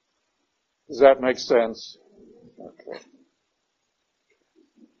 Does that make sense? Okay.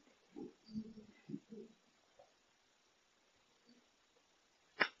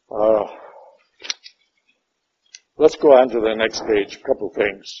 Let's go on to the next page, a couple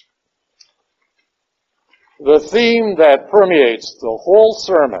things. The theme that permeates the whole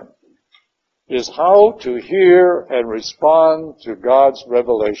sermon is how to hear and respond to God's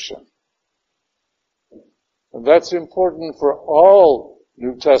revelation. And that's important for all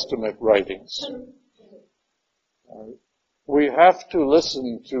New Testament writings. We have to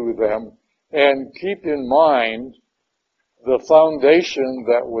listen to them and keep in mind the foundation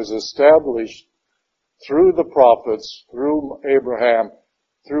that was established through the prophets, through Abraham,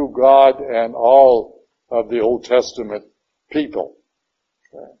 through God and all of the Old Testament people.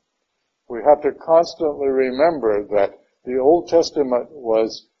 Okay. We have to constantly remember that the Old Testament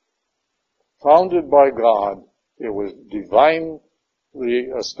was founded by God. It was divinely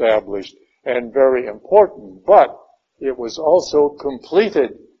established and very important, but it was also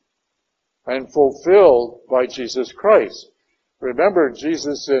completed and fulfilled by Jesus Christ. Remember,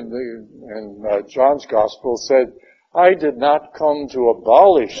 Jesus in John's Gospel said, I did not come to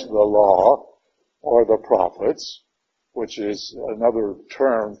abolish the law or the prophets, which is another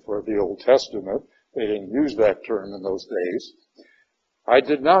term for the Old Testament. They didn't use that term in those days. I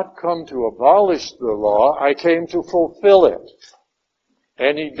did not come to abolish the law. I came to fulfill it.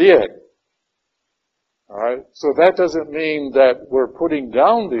 And he did. All right? So that doesn't mean that we're putting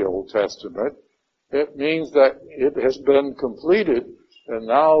down the Old Testament. It means that it has been completed, and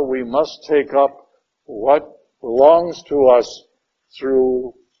now we must take up what belongs to us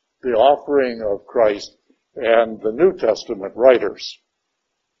through the offering of Christ and the New Testament writers.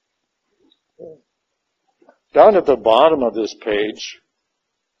 Down at the bottom of this page,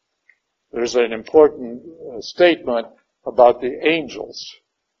 there's an important statement about the angels.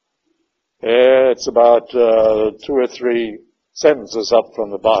 It's about 2 or 3 sentences up from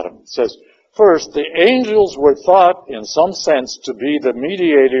the bottom. It says, first, the angels were thought, in some sense, to be the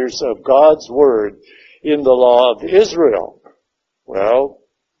mediators of God's word in the law of Israel. Well,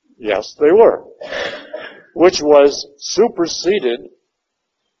 yes, they were. Which was superseded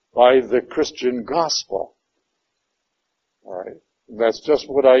by the Christian gospel. All right. And that's just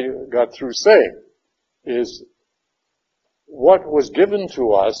what I got through saying, is what was given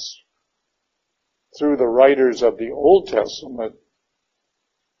to us through the writers of the Old Testament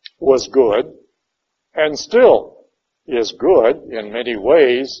was good, and still is good in many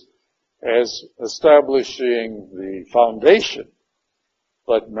ways, as establishing the foundation.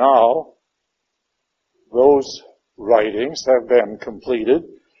 But now, those writings have been completed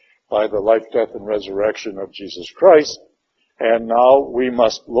by the life, death, and resurrection of Jesus Christ, and now we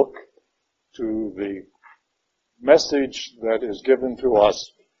must look to the message that is given to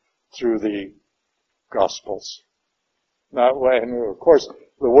us through the Gospels. Now, and of course,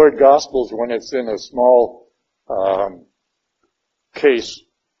 the word Gospels, when it's in a small case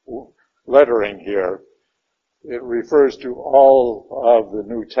lettering here, it refers to all of the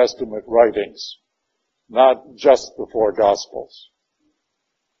New Testament writings, not just the four Gospels.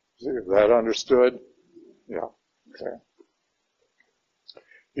 Is that understood? Yeah. Okay.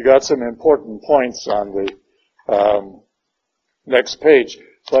 You got some important points on the next page.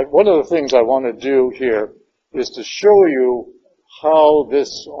 But one of the things I want to do here is to show you how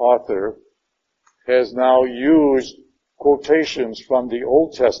this author has now used quotations from the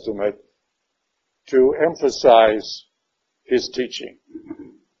Old Testament to emphasize his teaching.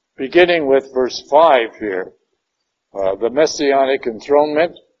 Beginning with verse 5 here, the Messianic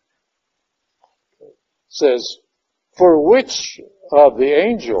enthronement says, "For which of the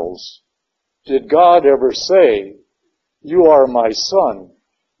angels did God ever say, 'You are my son,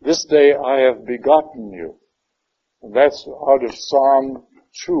 this day I have begotten you'?" And that's out of Psalm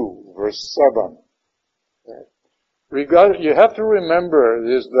 2, verse 7. You have to remember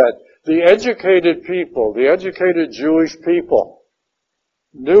is that the educated people, the educated Jewish people,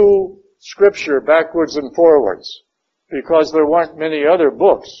 knew Scripture backwards and forwards because there weren't many other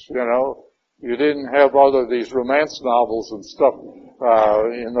books, You didn't have all of these romance novels and stuff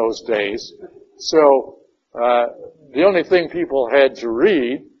in those days. So the only thing people had to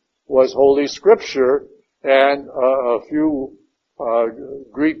read was Holy Scripture and a few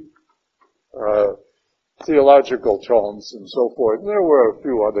Greek theological tomes and so forth. And there were a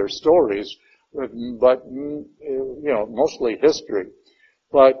few other stories, but mostly history.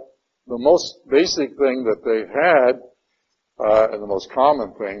 But the most basic thing that they had, and the most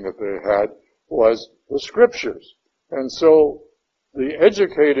common thing that they had, was the Scriptures. And so the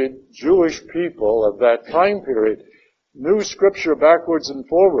educated Jewish people of that time period knew Scripture backwards and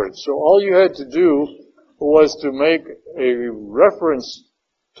forwards. So all you had to do was to make a reference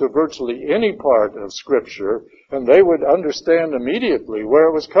to virtually any part of Scripture, and they would understand immediately where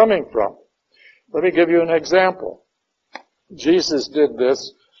it was coming from. Let me give you an example. Jesus did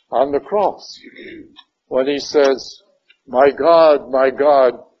this on the cross when he says, my God,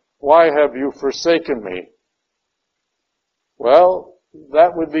 why have you forsaken me?" Well,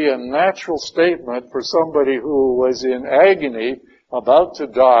 that would be a natural statement for somebody who was in agony, about to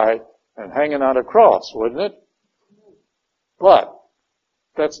die, and hanging on a cross, wouldn't it? But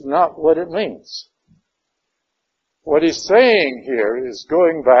that's not what it means. What he's saying here is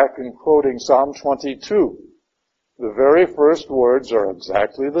going back and quoting Psalm 22. The very first words are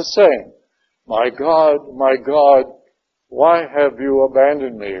exactly the same. My God, why have you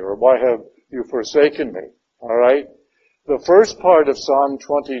abandoned me? Or why have you forsaken me? All right? The first part of Psalm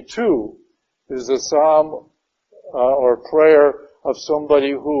 22 is a psalm or prayer of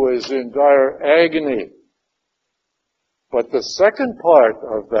somebody who is in dire agony. But the second part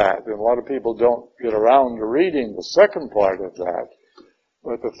of that, and a lot of people don't get around to reading the second part of that,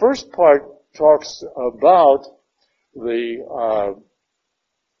 but the first part talks about the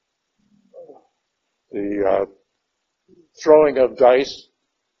throwing of dice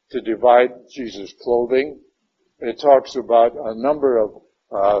to divide Jesus' clothing. It talks about a number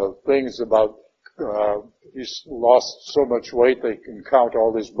of things about he's lost so much weight they can count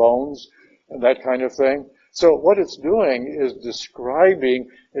all his bones and that kind of thing. So what it's doing is describing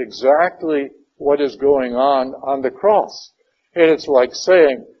exactly what is going on the cross. And it's like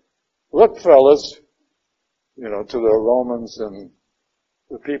saying, look, fellas, to the Romans and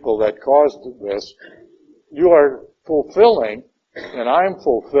the people that caused this, you are fulfilling, and I'm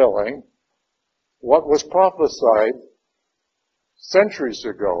fulfilling, what was prophesied centuries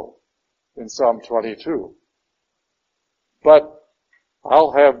ago in Psalm 22. But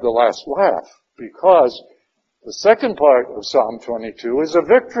I'll have the last laugh, because the second part of Psalm 22 is a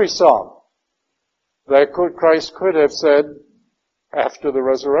victory psalm that Christ could have said after the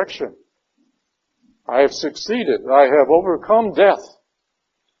resurrection. I have succeeded. I have overcome death.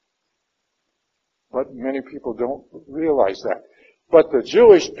 But many people don't realize that. But the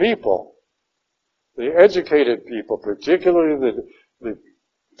Jewish people, the educated people, particularly the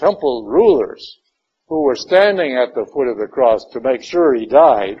temple rulers who were standing at the foot of the cross to make sure he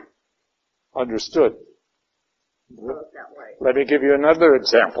died, understood. Let me give you another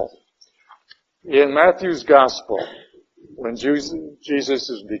example. In Matthew's Gospel, when Jesus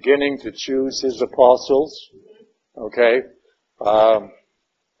is beginning to choose his apostles, okay,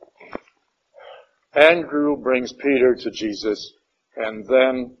 Andrew brings Peter to Jesus, and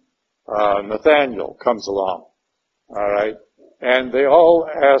then Nathanael comes along, all right? And they all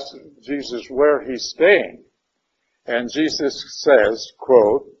ask Jesus where he's staying. And Jesus says,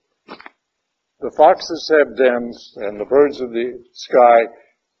 quote, "The foxes have dens, and the birds of the sky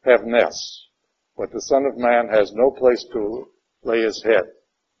have nests, but the Son of Man has no place to lay his head."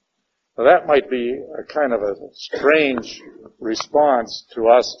 Now that might be a kind of a strange response to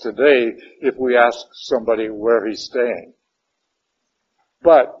us today if we ask somebody where he's staying.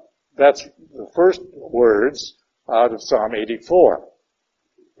 But that's the first words out of Psalm 84.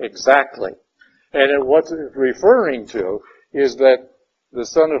 Exactly. And what it's referring to is that the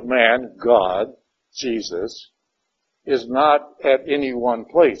Son of Man, God, Jesus, is not at any one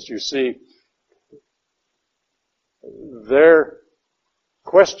place. You see, their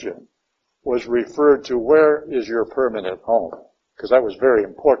question was referred to, where is your permanent home? Because that was very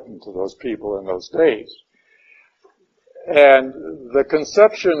important to those people in those days. And the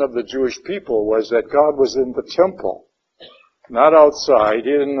conception of the Jewish people was that God was in the temple, not outside.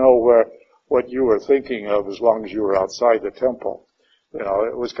 He didn't know what you were thinking of as long as you were outside the temple. You know,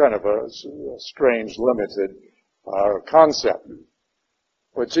 it was kind of a strange, limited concept.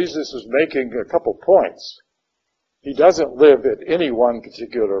 But Jesus is making a couple points. He doesn't live at any one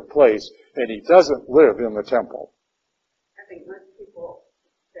particular place, and he doesn't live in the temple. I think most people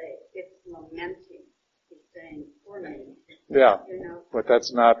say it's lamenting. He's saying for me. Yeah, You know, but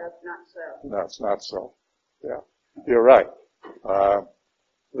that's not so. No, it's not so. Yeah, you're right.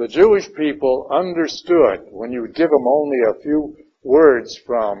 The Jewish people understood when you would give them only a few words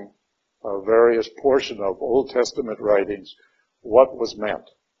from a various portion of Old Testament writings, what was meant.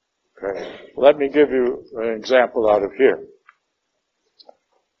 Okay. Let me give you an example out of here.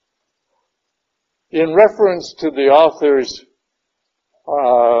 In reference to the author's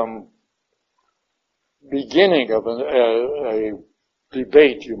beginning of a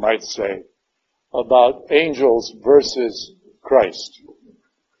debate, you might say, about angels versus Christ,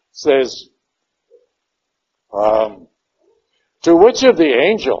 says, to which of the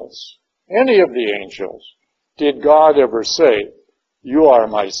angels, any of the angels, did God ever say, "You are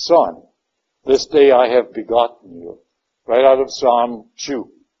my son, this day I have begotten you"? Right out of Psalm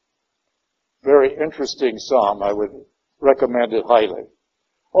 2. Very interesting psalm. I would recommend it highly.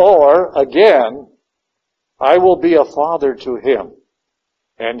 Or, again, "I will be a father to him,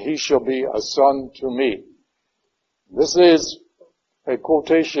 and he shall be a son to me." This is a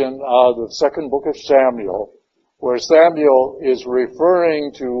quotation out of the second book of Samuel, where Samuel is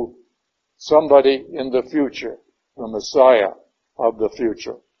referring to somebody in the future, the Messiah of the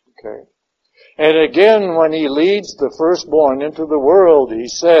future. Okay. And again, when he leads the firstborn into the world, he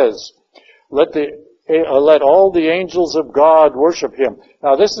says, let all the angels of God worship him.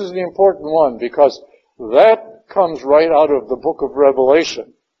 Now, this is the important one, because that comes right out of the book of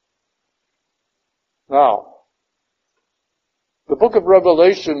Revelation. Now, the book of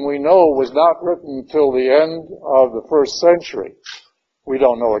Revelation, we know, was not written until the end of the first century. We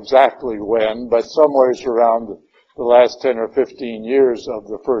don't know exactly when, but somewhere around the last 10 or 15 years of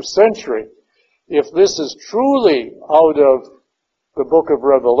the first century. If this is truly out of the book of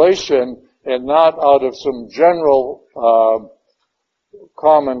Revelation and not out of some general,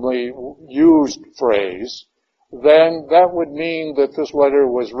 commonly used phrase, then that would mean that this letter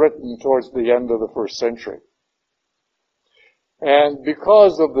was written towards the end of the first century. And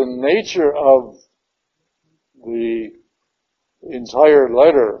because of the nature of the entire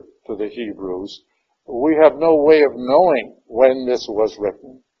letter to the Hebrews, we have no way of knowing when this was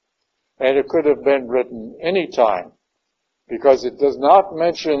written. And it could have been written any time, because it does not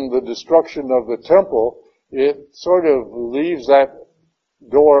mention the destruction of the temple. It sort of leaves that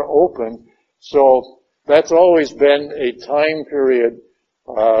door open. So that's always been a time period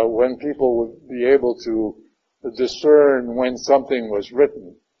when people would be able to discern when something was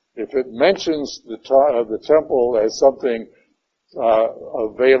written. If it mentions the temple as something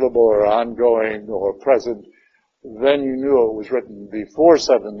available or ongoing or present, then you knew it was written before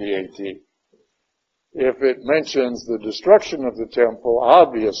 70 AD. If it mentions the destruction of the temple,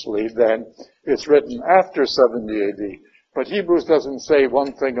 obviously, then it's written after 70 AD. But Hebrews doesn't say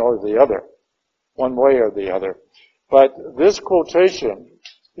one thing or the other, one way or the other. But this quotation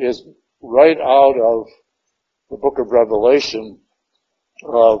is right out of the book of Revelation,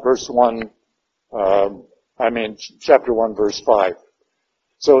 chapter 1, verse 5.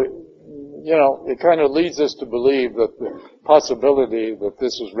 So, it kind of leads us to believe that the possibility that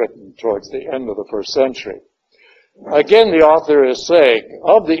this was written towards the end of the first century. Again, the author is saying,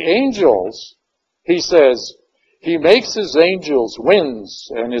 of the angels, he says, he makes his angels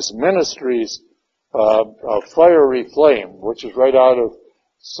winds and his ministries a fiery flame, which is right out of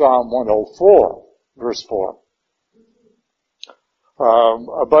Psalm 104, verse 4.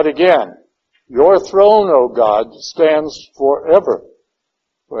 But again, your throne, O God, stands forever,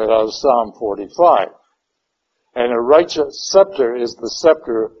 right out of Psalm 45. And a righteous scepter is the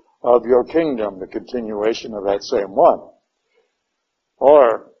scepter of your kingdom, the continuation of that same one.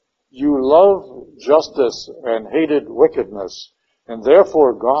 Or, you love justice and hated wickedness, and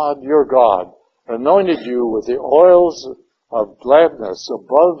therefore God, your God, anointed you with the oils of gladness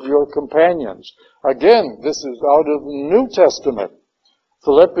above your companions. Again, this is out of the New Testament.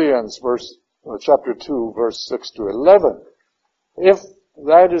 Philippians chapter 2, verse 6 to 11. If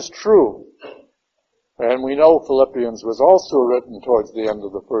that is true, and we know Philippians was also written towards the end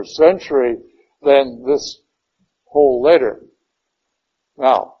of the first century, then this whole letter.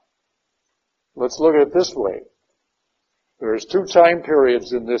 Now, let's look at it this way. There's two time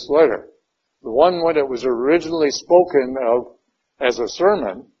periods in this letter. The one when it was originally spoken of as a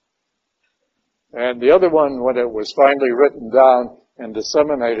sermon, and the other one when it was finally written down and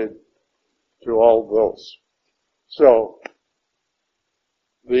disseminated to all those. So,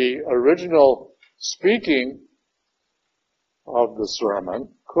 the original speaking of the sermon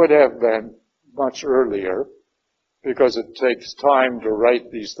could have been much earlier, because it takes time to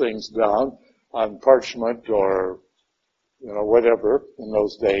write these things down on parchment or, whatever in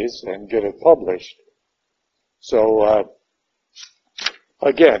those days and get it published. So,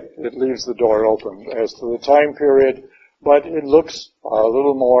 again, it leaves the door open as to the time period, but it looks a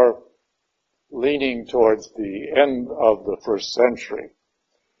little more leaning towards the end of the first century.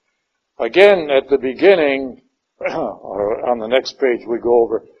 Again, at the beginning, or on the next page we go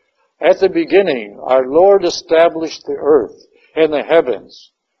over, at the beginning, our Lord established the earth, and the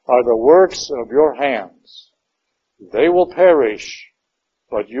heavens are the works of your hands. They will perish,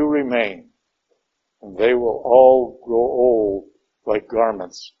 but you remain, and they will all grow old like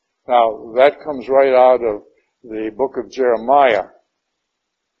garments. Now, that comes right out of the book of Jeremiah.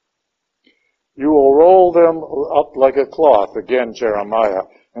 You will roll them up like a cloth, again Jeremiah,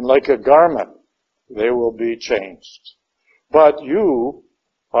 and like a garment they will be changed. But you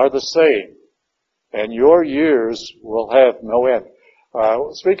are the same, and your years will have no end.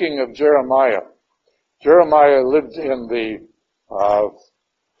 Speaking of Jeremiah, Jeremiah lived in the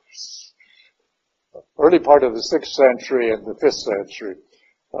early part of the 6th century and the 5th century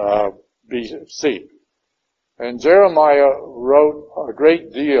BC. And Jeremiah wrote a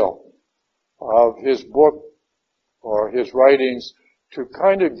great deal of his book or his writings to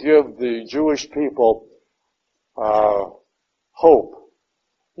kind of give the Jewish people hope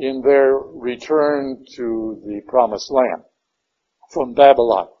in their return to the Promised Land from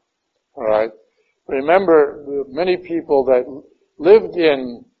Babylon. All right. Remember, many people that lived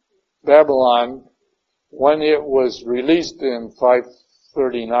in Babylon when it was released in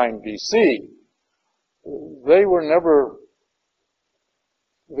 539 BC, they were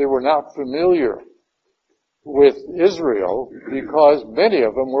not familiar with Israel because many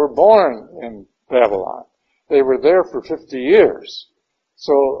of them were born in Babylon. They were there for 50 years.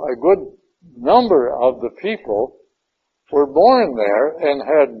 So a good number of the people were born there and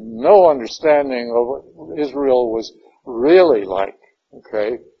had no understanding of what Israel was really like.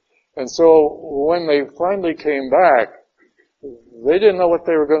 Okay? And so when they finally came back, they didn't know what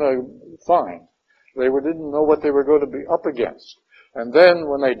they were going to find. They didn't know what they were going to be up against. And then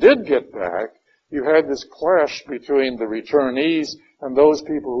when they did get back, you had this clash between the returnees and those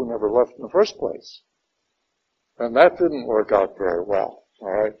people who never left in the first place. And that didn't work out very well.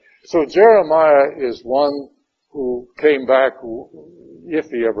 All right. So Jeremiah is one who came back, if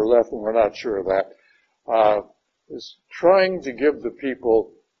he ever left, and we're not sure of that, is trying to give the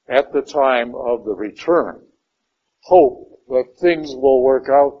people at the time of the return hope that things will work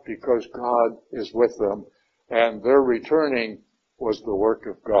out because God is with them, and their returning was the work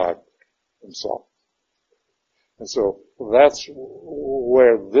of God himself. And so that's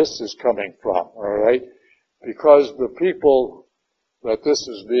where this is coming from, all right? Because the people that this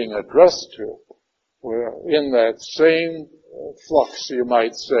is being addressed to were in that same flux, you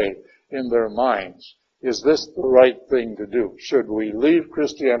might say, in their minds. Is this the right thing to do? Should we leave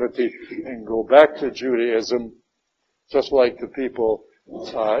Christianity and go back to Judaism, just like the people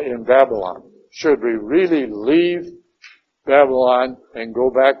in Babylon? Should we really leave Babylon and go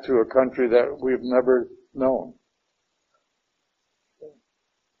back to a country that we've never known?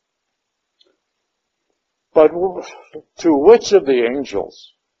 But to which of the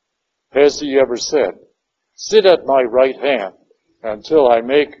angels has he ever said, sit at my right hand until I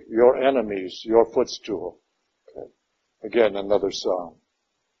make your enemies your footstool. Okay. Again, another psalm.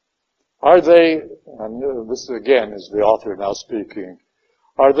 Are they, and this again is the author now speaking,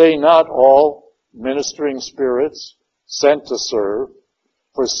 are they not all ministering spirits sent to serve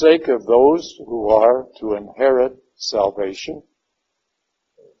for sake of those who are to inherit salvation?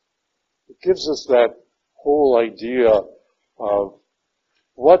 It gives us that whole idea of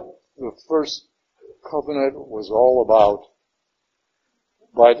what the first covenant was all about,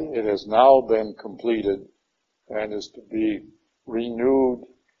 but it has now been completed and is to be renewed,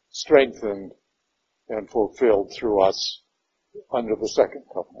 strengthened, and fulfilled through us under the second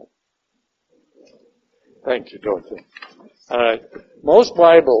covenant. Thank you, Dorothy. All right. Most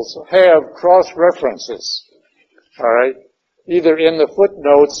Bibles have cross-references, all right, either in the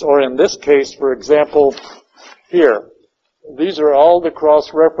footnotes or in this case, for example, here. These are all the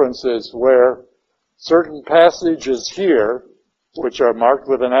cross-references where certain passages here, which are marked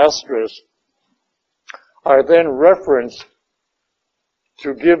with an asterisk, are then referenced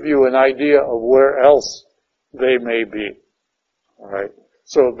to give you an idea of where else they may be. All right.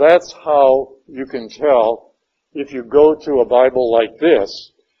 So that's how you can tell if you go to a Bible like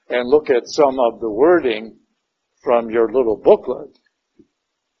this and look at some of the wording from your little booklet.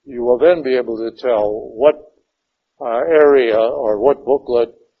 You will then be able to tell what area or what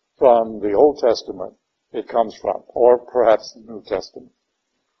booklet from the Old Testament it comes from, or perhaps the New Testament.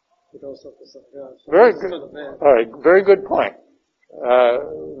 Very good. All right, very good point.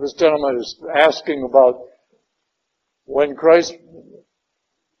 This gentleman is asking about when Christ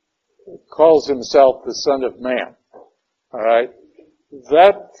calls himself the Son of Man. All right,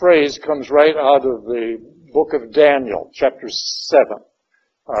 that phrase comes right out of the book of Daniel, chapter 7.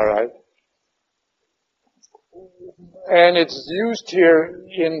 All right, and it's used here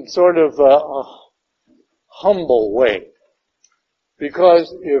in sort of a humble way.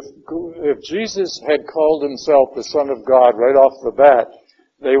 Because if Jesus had called himself the Son of God right off the bat,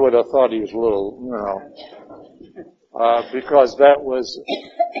 they would have thought he was a little, because that was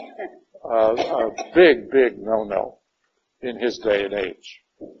a big, big no-no in his day and age.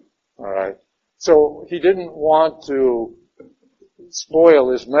 All right. So he didn't want to spoil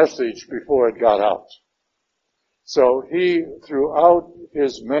his message before it got out. So he, throughout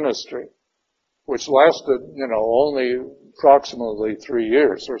his ministry, which lasted, only approximately 3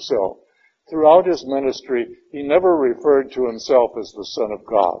 years or so. Throughout his ministry, he never referred to himself as the Son of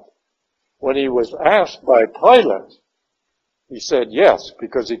God. When he was asked by Pilate, he said yes,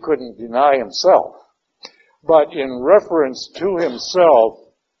 because he couldn't deny himself. But in reference to himself,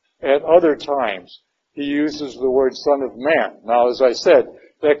 at other times, he uses the word Son of Man. Now, as I said,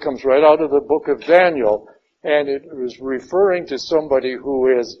 that comes right out of the book of Daniel, and it is referring to somebody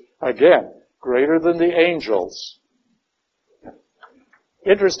who is, again, greater than the angels.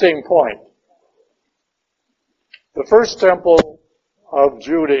 Interesting point. The first temple of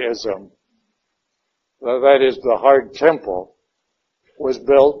Judaism, that is the hard temple, was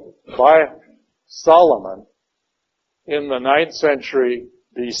built by Solomon in the 9th century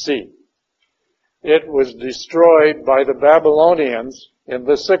BC. It was destroyed by the Babylonians in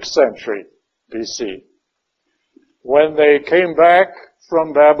the 6th century BC. When they came back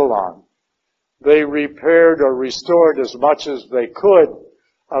from Babylon, they repaired or restored as much as they could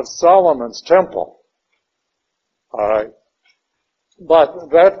of Solomon's temple. All right. But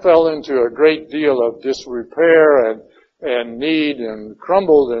that fell into a great deal of disrepair and need and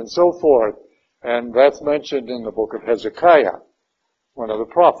crumbled and so forth. And that's mentioned in the book of Hezekiah, one of the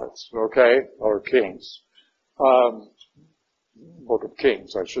prophets, okay, or kings. Book of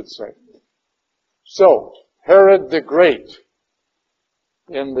Kings, I should say. So, Herod the Great,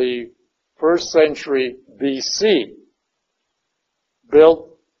 in the 1st century BC, built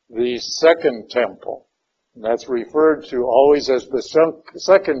the second temple. And that's referred to always as the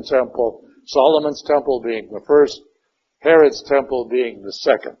second temple, Solomon's temple being the first, Herod's temple being the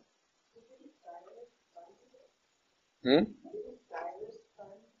second.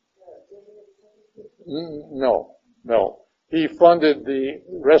 No. He funded the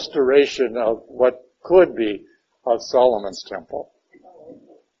restoration of what could be of Solomon's temple.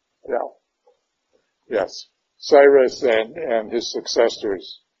 Yeah. Yes. Cyrus and his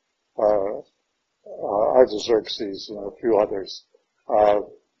successors, Artaxerxes and a few others,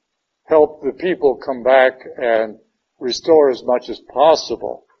 helped the people come back and restore as much as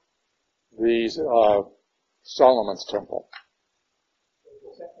possible these Solomon's temple.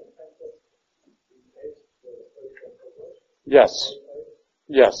 Yes.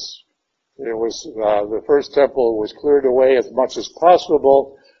 It was the first temple was cleared away as much as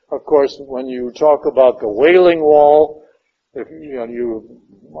possible of course, when you talk about the Wailing Wall, if you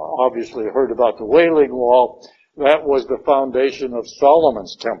obviously heard about the Wailing Wall, that was the foundation of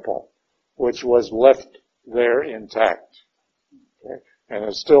Solomon's temple, which was left there intact. Okay? And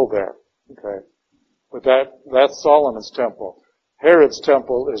it's still there. Okay? But that's Solomon's temple. Herod's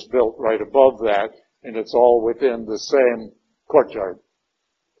temple is built right above that, and it's all within the same courtyard.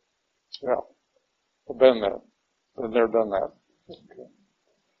 Yeah. I've been there. Been there, done that. Okay.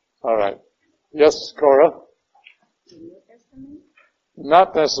 All right. Yes, Cora? The New Testament?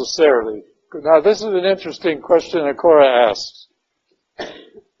 Not necessarily. Now, this is an interesting question that Cora asks.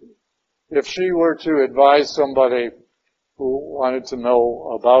 If she were to advise somebody who wanted to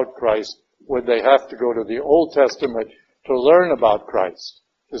know about Christ, would they have to go to the Old Testament to learn about Christ?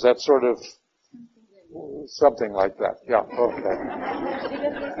 Is that sort of something like that? Yeah, okay. Because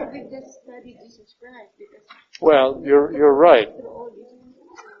they said we just study Jesus Christ. Because Well, you're right. all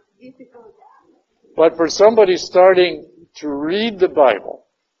these difficult. But for somebody starting to read the Bible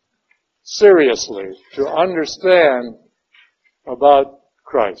seriously, to understand about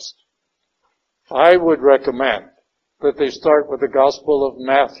Christ, I would recommend that they start with the Gospel of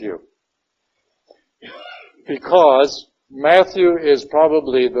Matthew. Because Matthew is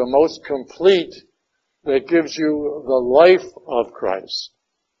probably the most complete that gives you the life of Christ.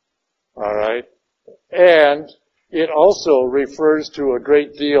 All right? And it also refers to a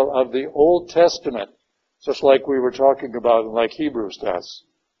great deal of the Old Testament, just like we were talking about and like Hebrews does.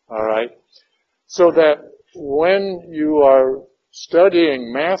 All right? So that when you are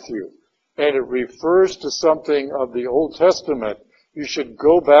studying Matthew and it refers to something of the Old Testament, you should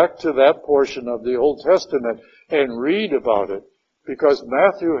go back to that portion of the Old Testament and read about it, because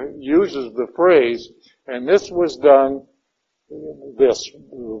Matthew uses the phrase, and this was done,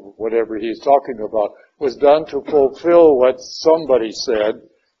 whatever he's talking about, was done to fulfill what somebody said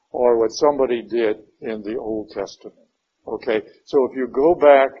or what somebody did in the Old Testament. Okay, so if you go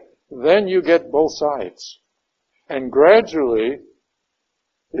back, then you get both sides. And gradually,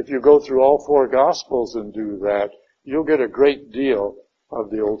 if you go through all four Gospels and do that, you'll get a great deal of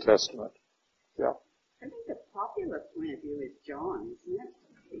the Old Testament. Yeah. I think the popular point of view is John, isn't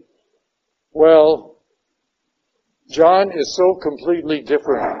it? Well, John is so completely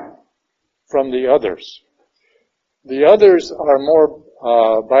different from the others. The others are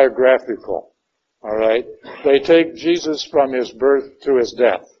more biographical, all right? They take Jesus from his birth to his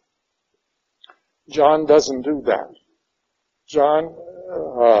death. John doesn't do that. John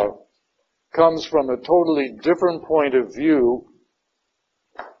comes from a totally different point of view.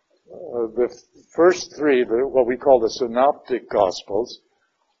 The first three, what we call the synoptic Gospels,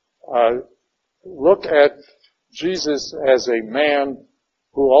 look at Jesus as a man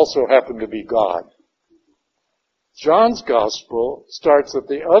who also happened to be God. John's Gospel starts at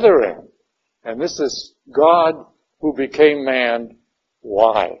the other end, and this is God who became man.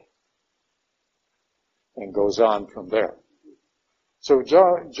 Why? And goes on from there. So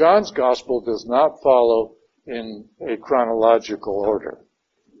John's Gospel does not follow in a chronological order.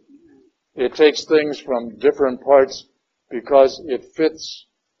 It takes things from different parts because it fits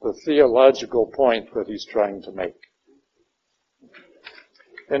the theological point that he's trying to make.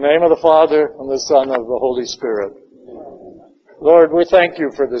 In the name of the Father, and the Son, and of the Holy Spirit. Lord, we thank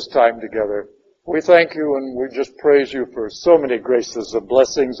you for this time together. We thank you and we just praise you for so many graces and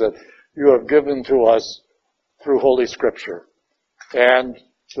blessings that you have given to us through Holy Scripture, and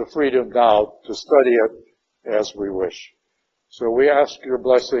the freedom now to study it as we wish. So we ask your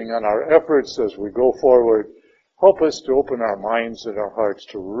blessing on our efforts as we go forward. Help us to open our minds and our hearts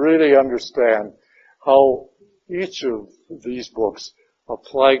to really understand how each of these books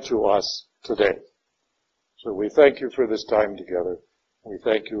apply to us today. So we thank you for this time together. We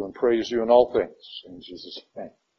thank you and praise you in all things. In Jesus' name.